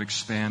part of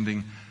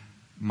expanding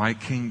my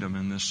kingdom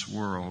in this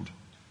world.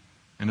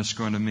 And it's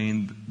going to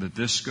mean that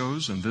this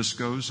goes, and this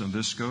goes, and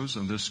this goes,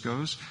 and this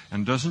goes.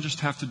 And it doesn't just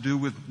have to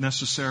do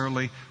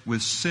necessarily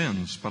with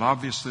sins, but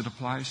obviously it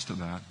applies to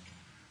that.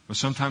 But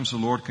sometimes the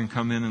Lord can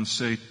come in and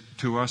say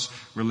to us,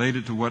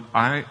 related to what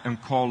I am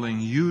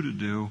calling you to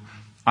do,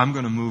 I'm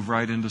going to move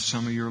right into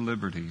some of your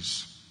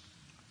liberties.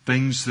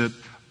 Things that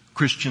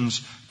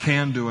Christians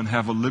can do and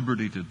have a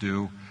liberty to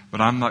do,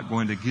 but I'm not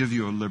going to give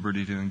you a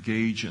liberty to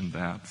engage in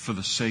that for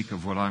the sake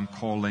of what I'm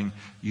calling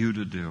you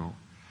to do.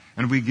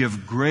 And we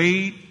give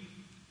great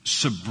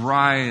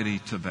sobriety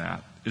to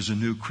that as a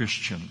new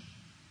Christian.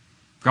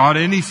 God,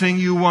 anything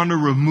you want to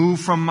remove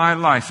from my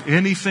life,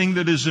 anything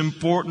that is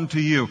important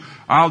to you,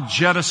 I'll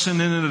jettison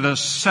in it a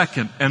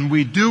second. And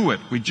we do it.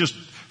 We just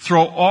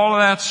throw all of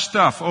that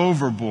stuff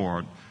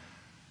overboard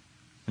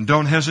and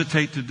don't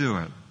hesitate to do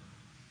it.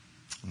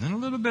 And then a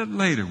little bit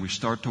later, we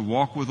start to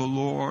walk with the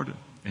Lord.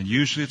 And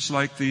usually it's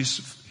like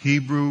these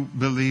Hebrew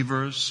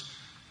believers.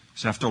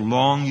 It's after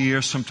long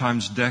years,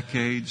 sometimes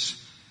decades.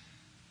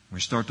 We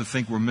start to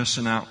think we're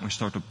missing out, and we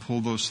start to pull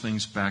those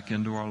things back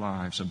into our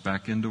lives, and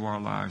back into our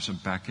lives,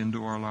 and back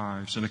into our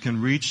lives. And it can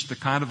reach the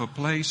kind of a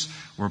place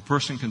where a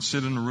person can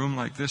sit in a room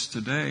like this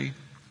today,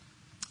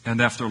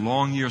 and after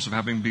long years of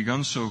having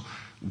begun so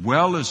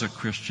well as a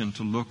Christian,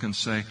 to look and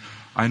say,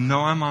 I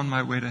know I'm on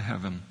my way to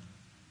heaven,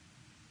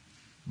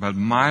 but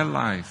my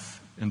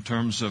life, in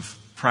terms of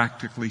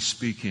practically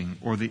speaking,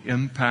 or the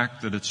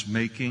impact that it's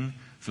making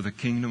for the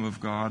kingdom of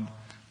God,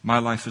 my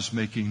life is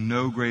making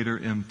no greater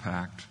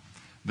impact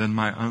than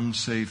my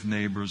unsaved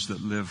neighbors that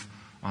live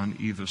on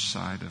either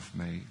side of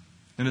me.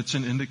 And it's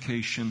an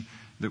indication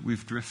that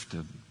we've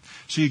drifted.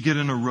 So you get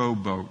in a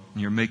rowboat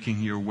and you're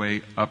making your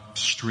way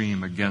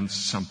upstream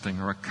against something,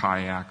 or a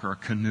kayak or a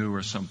canoe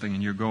or something,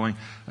 and you're going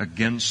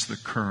against the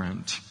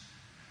current.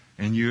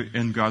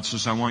 And God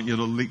says, I want you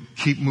to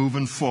keep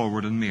moving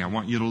forward in me. I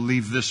want you to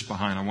leave this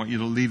behind. I want you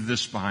to leave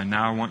this behind.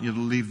 Now I want you to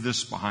leave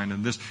this behind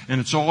and this.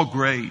 And it's all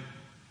great.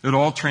 It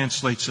all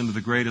translates into the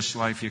greatest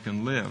life you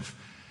can live.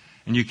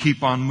 And you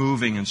keep on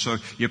moving, and so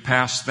you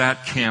pass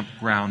that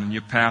campground, and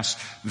you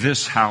pass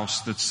this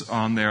house that's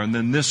on there, and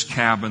then this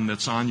cabin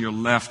that's on your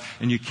left,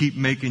 and you keep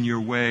making your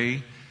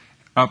way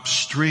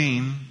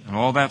upstream, and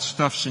all that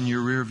stuff's in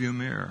your rearview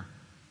mirror.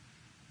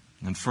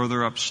 And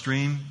further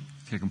upstream,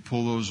 you can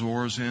pull those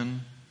oars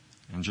in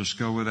and just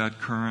go with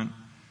that current,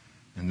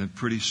 and then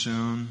pretty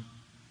soon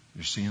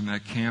you're seeing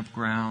that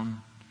campground,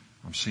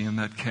 I'm seeing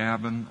that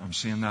cabin, I'm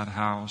seeing that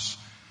house.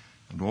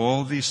 And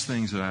all these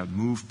things that I had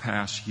moved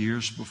past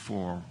years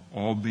before,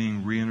 all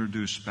being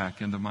reintroduced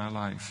back into my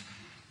life.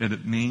 And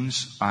it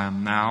means I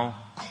am now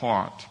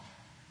caught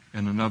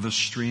in another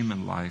stream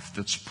in life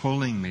that's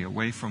pulling me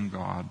away from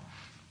God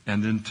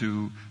and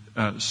into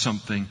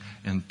something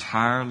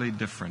entirely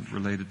different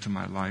related to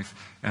my life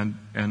and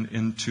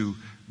into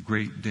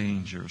great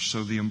danger.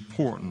 So the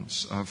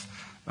importance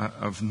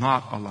of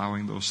not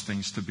allowing those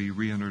things to be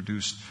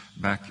reintroduced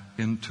back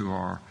into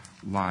our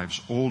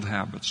lives. Old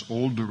habits,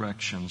 old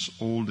directions,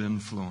 old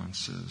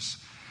influences.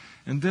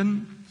 And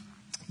then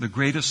the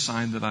greatest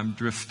sign that I'm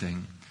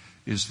drifting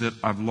is that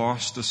I've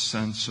lost a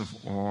sense of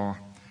awe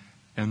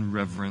and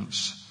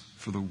reverence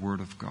for the Word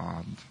of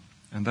God.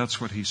 And that's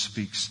what he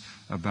speaks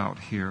about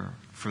here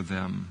for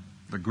them.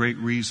 The great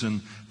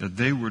reason that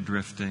they were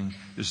drifting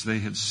is they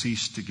had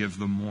ceased to give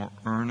the more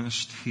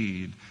earnest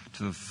heed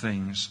to the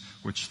things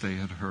which they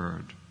had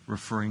heard,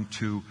 referring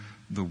to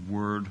the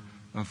Word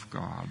of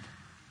God.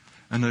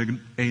 And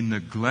a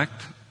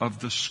neglect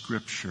of the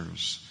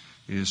Scriptures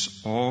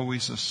is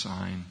always a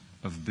sign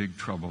of big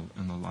trouble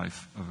in the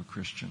life of a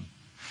Christian.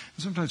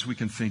 And sometimes we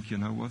can think,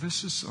 well,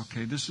 this is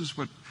okay. This is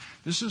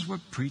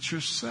what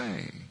preachers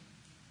say.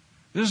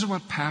 This is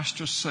what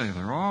pastors say.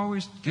 They're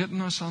always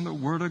getting us on the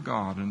Word of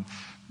God and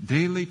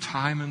daily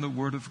time in the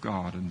Word of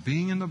God and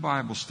being in the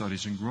Bible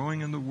studies and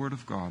growing in the Word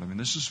of God. I mean,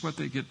 this is what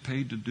they get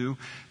paid to do.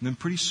 And then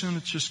pretty soon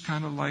it's just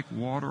kind of like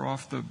water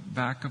off the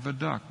back of a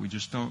duck. We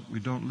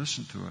don't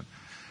listen to it.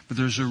 But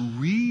there's a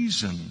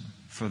reason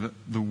for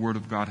the Word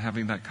of God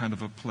having that kind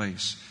of a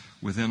place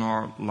within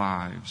our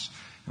lives.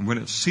 And when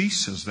it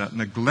ceases, that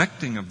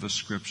neglecting of the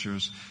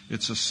Scriptures,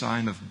 it's a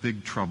sign of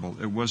big trouble.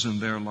 It was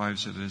in their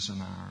lives, it is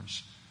in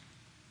ours.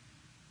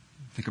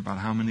 Think about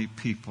how many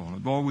people,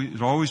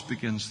 it always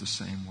begins the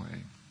same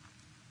way.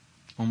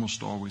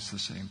 Almost always the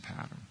same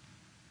pattern.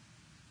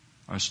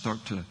 I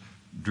start to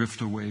drift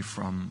away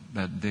from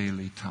that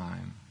daily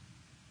time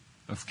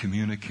of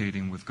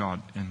communicating with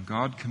God and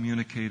God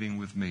communicating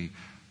with me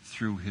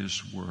through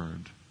His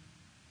Word.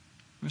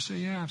 I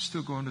say, I'm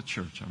still going to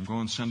church. I'm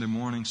going Sunday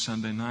morning,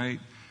 Sunday night,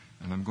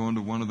 and I'm going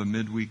to one of the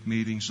midweek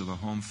meetings of the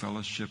home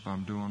fellowship.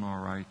 I'm doing all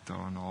right,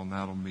 though, and all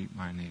that'll meet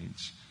my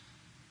needs.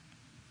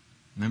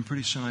 And then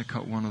pretty soon I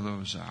cut one of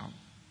those out.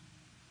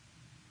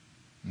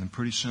 And then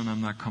pretty soon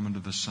I'm not coming to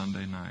the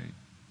Sunday night.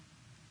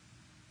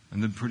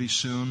 And then pretty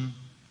soon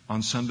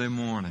on Sunday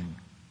morning,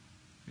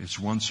 it's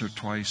once or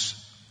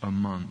twice a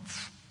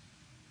month.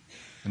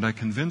 And I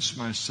convince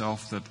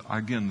myself that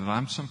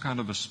I'm some kind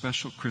of a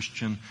special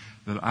Christian,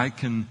 that I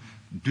can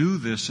do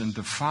this in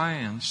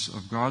defiance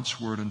of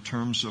God's Word in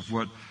terms of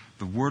what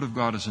the Word of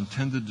God is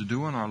intended to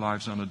do in our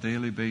lives on a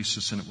daily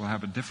basis, and it will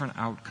have a different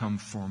outcome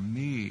for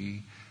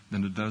me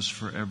than it does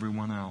for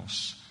everyone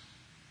else.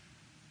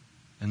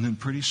 And then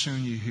pretty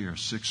soon you hear,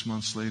 6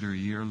 months later, a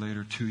year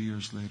later, 2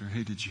 years later,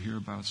 hey, did you hear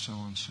about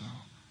so-and-so?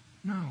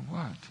 No,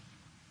 what?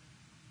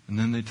 And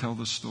then they tell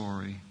the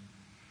story.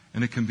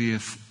 And it can be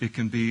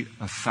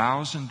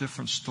 1,000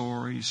 different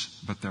stories,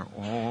 but they're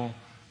all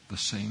the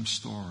same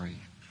story.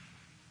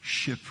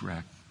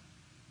 Shipwreck.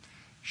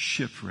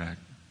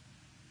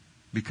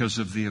 Because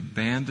of the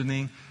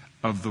abandoning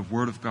of the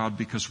Word of God,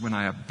 because when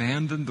I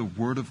abandon the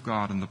Word of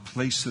God and the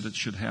place that it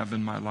should have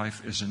in my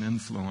life as an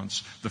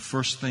influence, the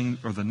first thing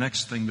or the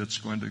next thing that's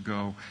going to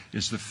go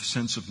is the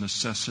sense of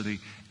necessity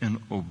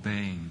in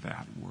obeying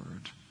that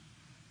Word.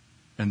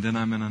 And then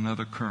I'm in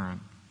another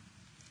current,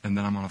 and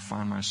then I'm going to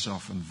find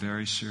myself in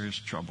very serious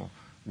trouble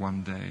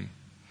one day.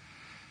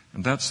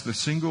 And that's the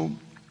single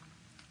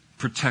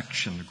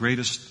protection, the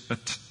greatest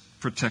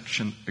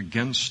protection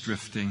against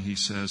drifting, he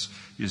says,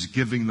 is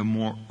giving the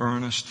more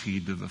earnest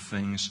heed to the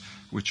things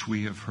which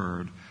we have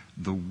heard,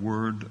 the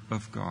Word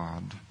of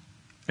God.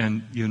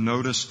 And you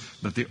notice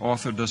that the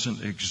author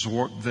doesn't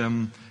exhort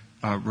them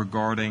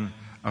regarding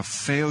a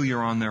failure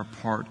on their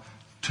part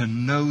to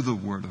know the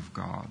Word of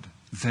God.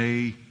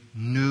 They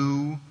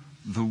knew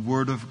the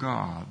Word of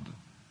God,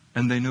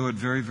 and they knew it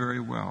very, very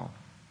well.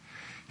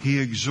 He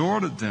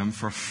exhorted them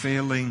for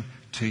failing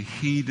to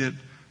heed it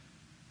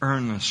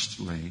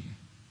earnestly.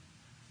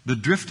 The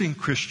drifting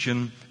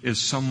Christian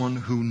is someone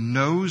who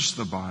knows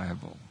the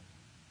Bible,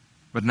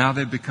 but now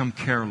they've become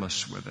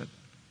careless with it.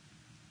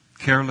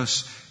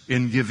 Careless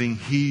in giving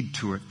heed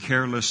to it.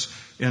 Careless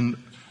in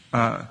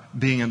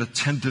being an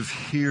attentive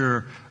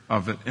hearer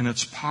of it. And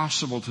it's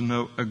possible to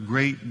know a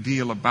great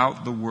deal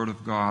about the Word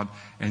of God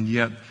and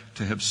yet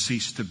to have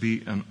ceased to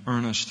be an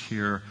earnest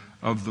hearer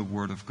of the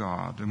Word of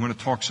God. And when it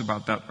talks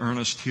about that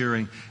earnest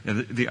hearing,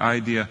 the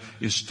idea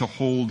is to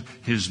hold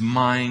his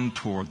mind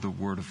toward the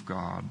Word of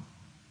God.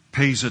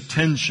 Pays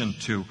attention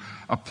to,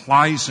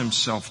 applies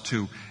himself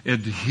to,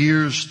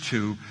 adheres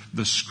to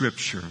the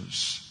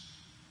Scriptures.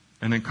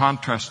 And in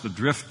contrast, the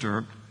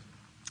drifter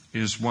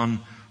is one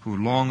who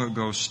long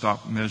ago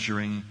stopped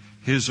measuring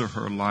his or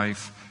her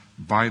life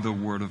by the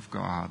Word of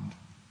God.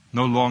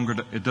 No longer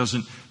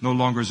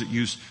is it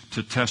used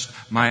to test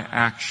my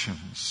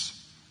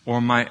actions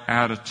or my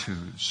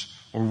attitudes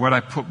or what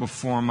I put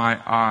before my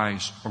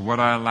eyes or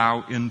what I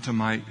allow into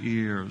my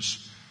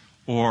ears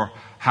or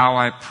how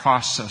I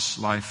process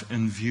life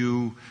and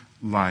view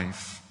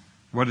life,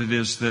 what it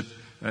is that,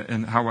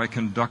 and how I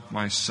conduct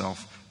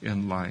myself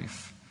in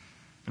life.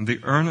 And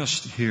the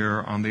earnest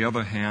here, on the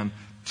other hand,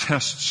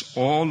 tests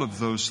all of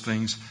those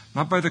things,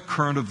 not by the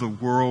current of the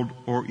world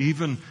or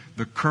even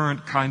the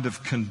current kind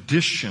of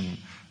condition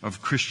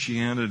of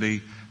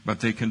Christianity, but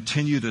they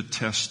continue to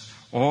test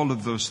all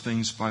of those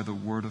things by the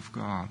Word of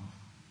God.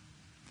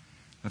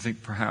 I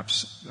think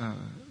perhaps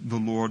the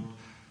Lord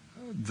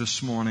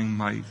this morning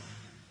might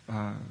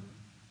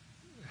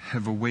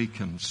have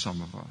awakened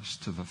some of us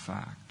to the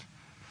fact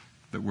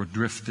that we're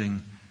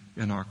drifting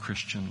in our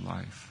Christian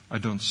life. I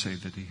don't say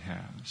that He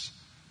has,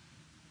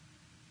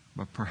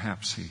 but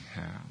perhaps He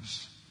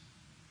has.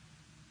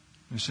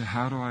 You say,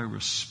 how do I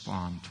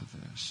respond to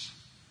this?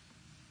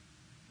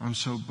 I'm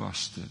so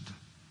busted.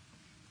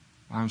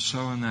 I'm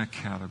so in that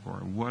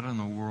category. What in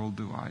the world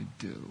do I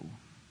do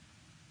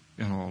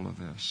in all of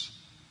this?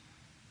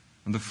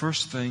 And the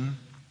first thing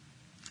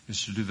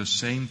is to do the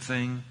same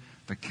thing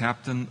the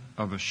captain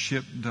of a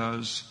ship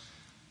does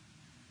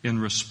in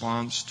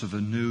response to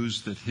the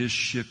news that his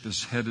ship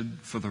is headed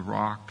for the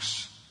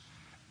rocks,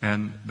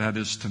 and that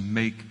is to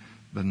make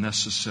the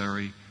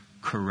necessary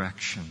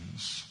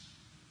corrections.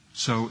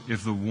 So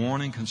if the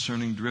warning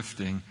concerning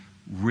drifting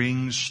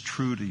rings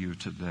true to you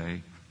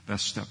today,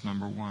 that's step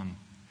number one.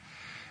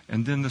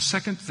 And then the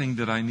second thing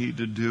that I need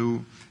to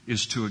do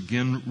is to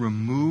again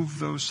remove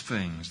those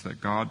things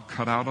that God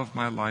cut out of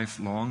my life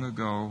long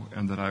ago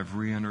and that I've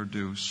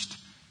reintroduced.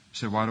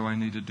 Say, why do I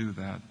need to do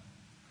that?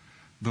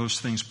 Those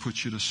things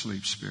put you to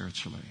sleep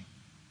spiritually.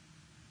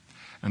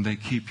 And they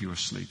keep you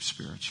asleep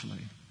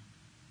spiritually.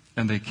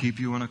 And they keep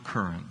you in a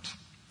current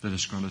that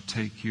is going to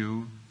take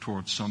you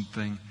towards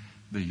something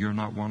that you're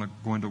not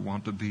going to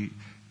want to be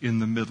in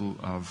the middle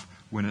of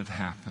when it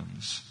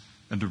happens.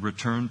 And to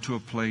return to a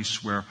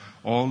place where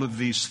all of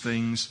these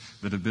things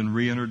that have been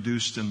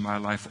reintroduced in my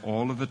life,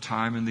 all of the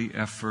time and the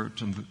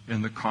effort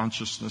and the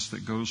consciousness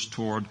that goes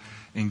toward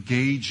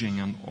engaging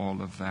in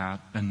all of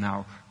that, and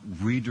now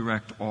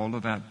redirect all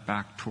of that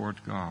back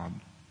toward God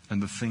and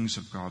the things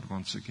of God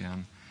once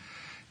again.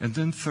 And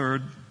then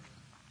third,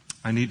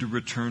 I need to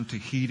return to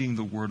heeding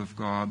the Word of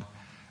God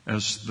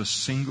as the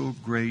single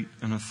great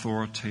and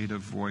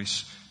authoritative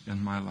voice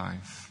in my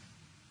life.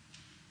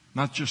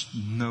 Not just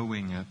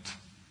knowing it,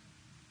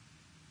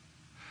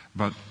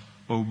 but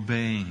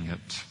obeying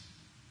it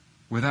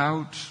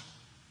without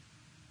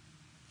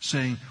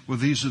saying, well,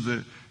 these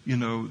are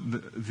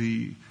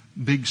the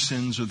big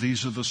sins, or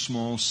these are the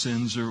small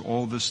sins, or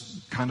all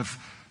this kind of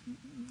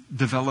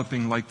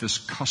developing like this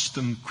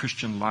custom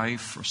Christian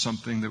life or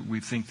something that we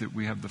think that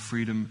we have the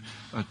freedom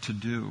to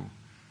do.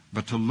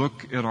 But to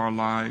look at our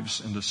lives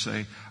and to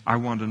say, I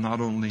want to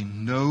not only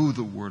know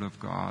the Word of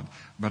God,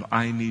 but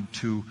I need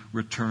to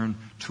return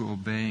to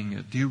obeying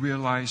it. Do you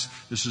realize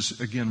this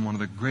is, again, one of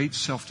the great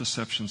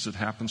self-deceptions that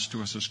happens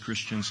to us as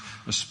Christians,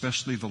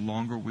 especially the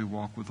longer we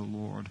walk with the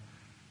Lord?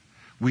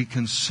 We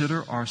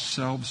consider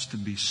ourselves to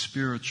be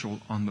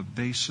spiritual on the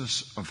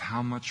basis of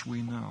how much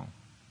we know.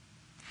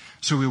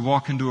 So we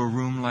walk into a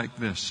room like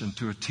this,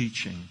 into a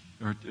teaching,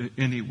 or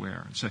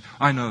anywhere, and say,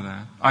 I know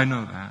that, I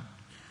know that.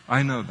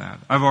 I know that.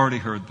 I've already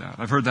heard that.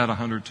 I've heard that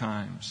 100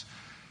 times.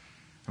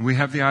 And we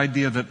have the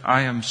idea that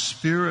I am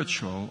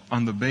spiritual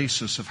on the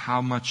basis of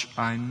how much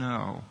I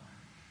know.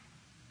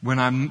 When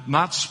I'm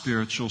not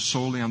spiritual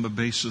solely on the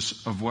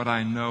basis of what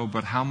I know,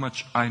 but how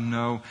much I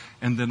know,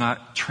 and then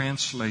that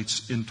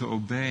translates into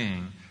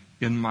obeying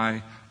in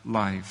my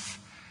life.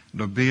 And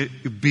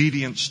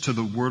obedience to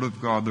the Word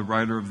of God, the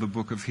writer of the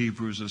book of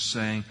Hebrews is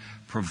saying,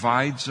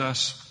 provides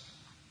us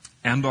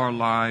and our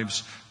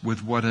lives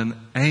with what an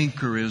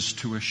anchor is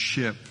to a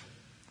ship,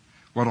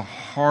 what a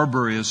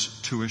harbor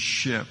is to a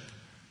ship.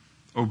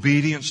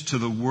 Obedience to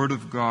the Word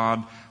of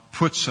God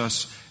puts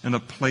us in a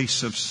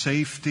place of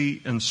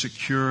safety and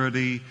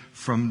security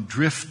from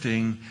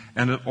drifting,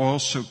 and it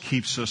also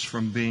keeps us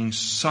from being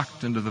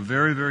sucked into the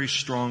very, very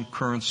strong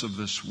currents of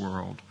this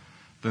world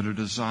that are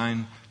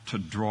designed to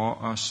draw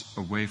us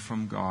away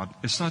from God.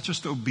 It's not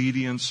just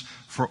obedience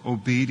for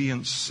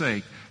obedience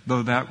sake,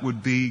 though that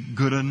would be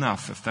good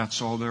enough if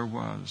that's all there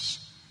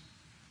was.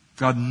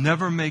 God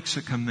never makes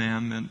a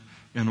commandment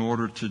in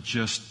order to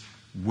just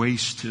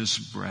waste His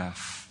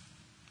breath.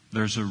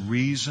 There's a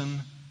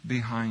reason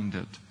behind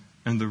it,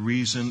 and the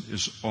reason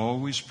is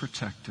always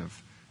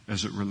protective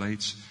as it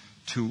relates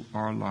to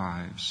our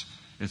lives.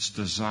 It's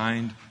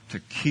designed to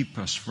keep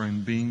us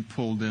from being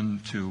pulled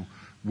into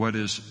what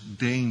is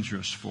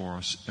dangerous for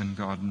us, and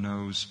God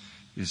knows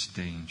is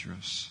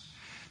dangerous.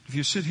 If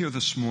you sit here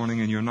this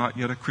morning and you're not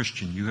yet a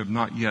Christian, you have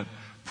not yet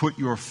put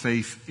your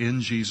faith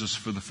in Jesus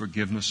for the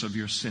forgiveness of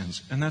your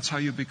sins, and that's how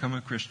you become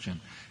a Christian.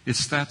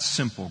 It's that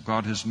simple.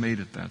 God has made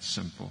it that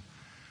simple.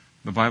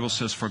 The Bible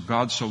says, for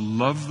God so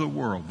loved the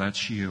world,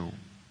 that's you,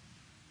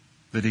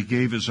 that He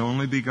gave His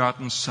only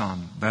begotten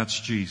Son, that's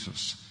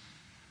Jesus,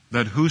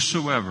 that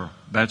whosoever,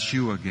 that's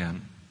you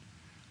again,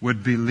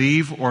 would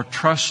believe or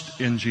trust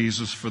in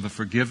Jesus for the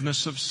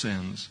forgiveness of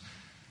sins,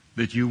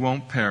 that you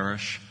won't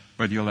perish,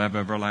 but you'll have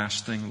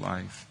everlasting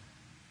life.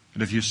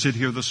 And if you sit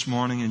here this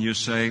morning and you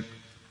say,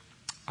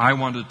 I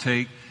want to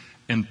take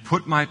and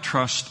put my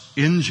trust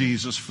in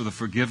Jesus for the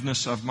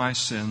forgiveness of my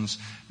sins,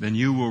 then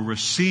you will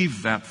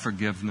receive that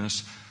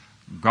forgiveness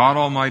God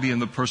Almighty in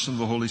the person of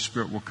the Holy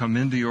Spirit will come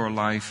into your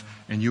life,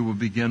 and you will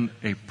begin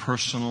a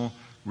personal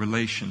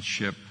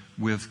relationship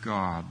with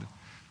God.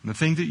 And the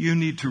thing that you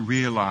need to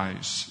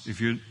realize,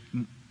 if you're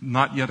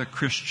not yet a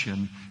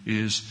Christian,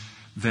 is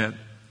that,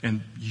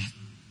 and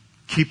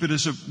keep it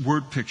as a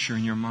word picture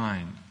in your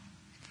mind,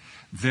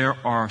 there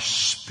are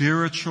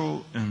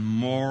spiritual and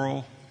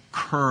moral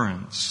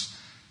currents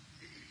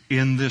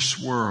in this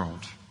world.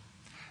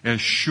 As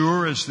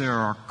sure as there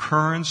are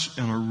currents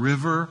in a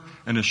river,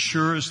 and as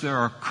sure as there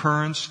are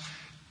currents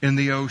in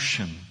the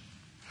ocean.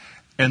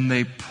 And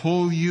they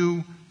pull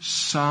you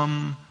someplace.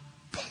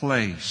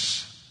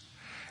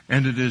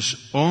 And it is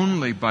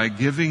only by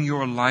giving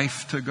your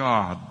life to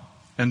God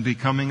and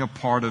becoming a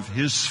part of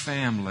His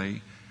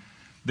family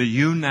that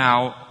you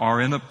now are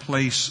in a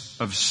place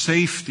of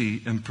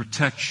safety and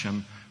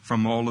protection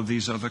from all of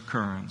these other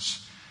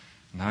currents.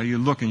 Now you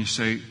look and you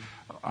say,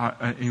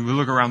 you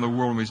look around the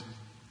world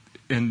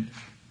and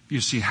you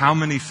see how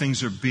many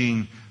things are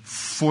being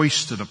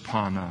foisted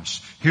upon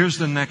us. Here's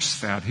the next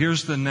fad.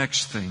 Here's the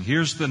next thing.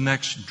 Here's the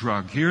next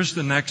drug. Here's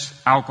the next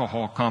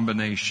alcohol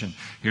combination.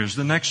 Here's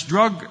the next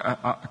drug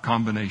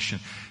combination.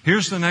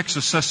 Here's the next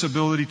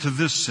accessibility to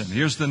this sin.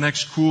 Here's the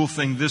next cool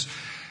thing.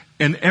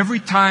 And every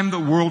time the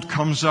world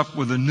comes up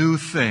with a new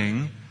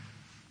thing,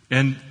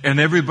 and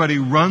everybody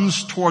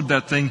runs toward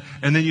that thing,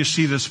 and then you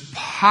see this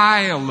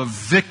pile of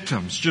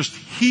victims just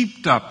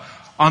heaped up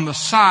on the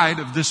side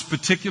of this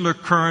particular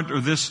current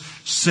or this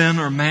sin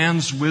or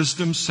man's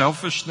wisdom,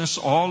 selfishness,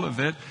 all of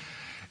it.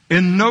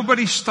 And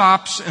nobody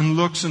stops and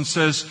looks and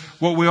says,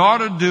 what we ought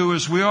to do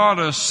is we ought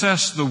to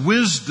assess the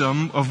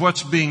wisdom of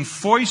what's being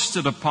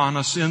foisted upon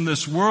us in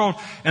this world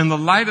in the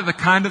light of the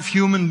kind of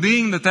human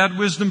being that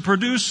wisdom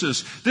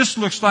produces. This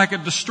looks like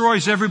it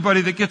destroys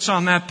everybody that gets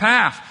on that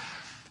path.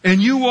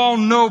 And you all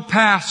know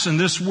paths in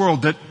this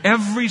world that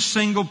every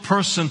single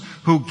person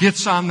who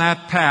gets on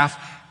that path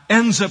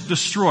ends up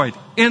destroyed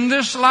in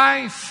this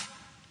life.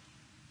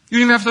 You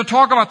don't even have to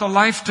talk about the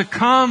life to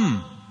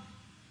come.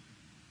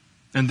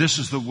 And this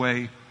is the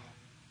way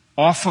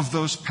off of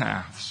those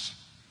paths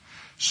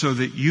so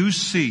that you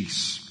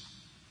cease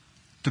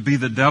to be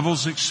the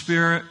devil's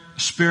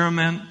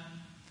experiment,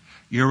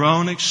 your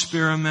own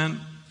experiment,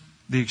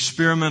 the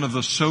experiment of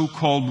the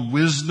so-called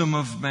wisdom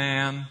of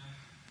man.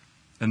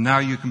 And now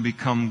you can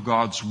become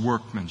God's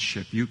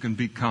workmanship. You can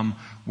become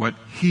what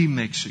He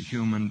makes a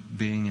human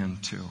being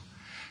into.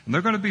 And there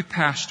are going to be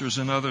pastors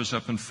and others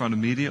up in front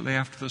immediately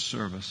after the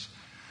service.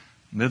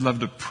 And they'd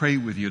love to pray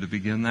with you to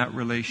begin that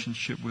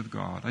relationship with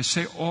God. I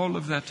say all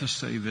of that to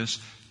say this.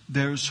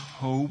 There's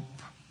hope.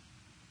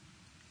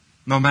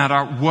 No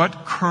matter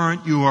what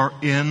current you are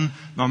in,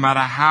 no matter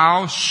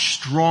how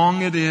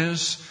strong it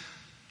is,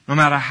 no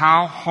matter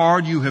how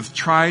hard you have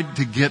tried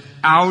to get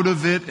out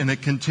of it and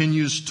it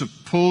continues to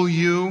pull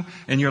you,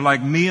 and you're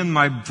like me and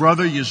my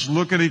brother, you just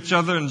look at each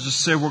other and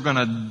just say, we're going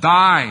to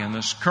die in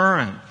this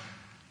current.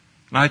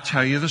 And I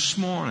tell you this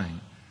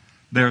morning,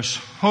 there's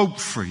hope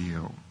for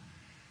you.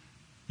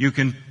 You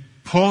can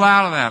pull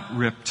out of that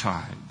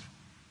riptide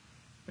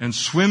and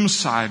swim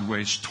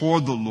sideways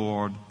toward the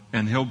Lord,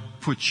 and He'll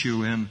put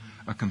you in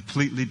a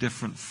completely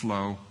different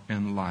flow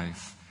in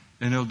life.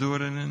 And He'll do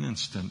it in an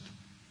instant.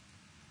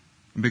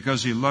 And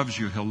because He loves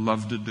you, He'll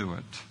love to do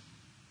it.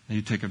 And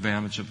you take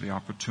advantage of the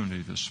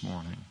opportunity this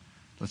morning.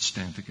 Let's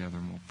stand together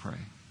and we'll pray.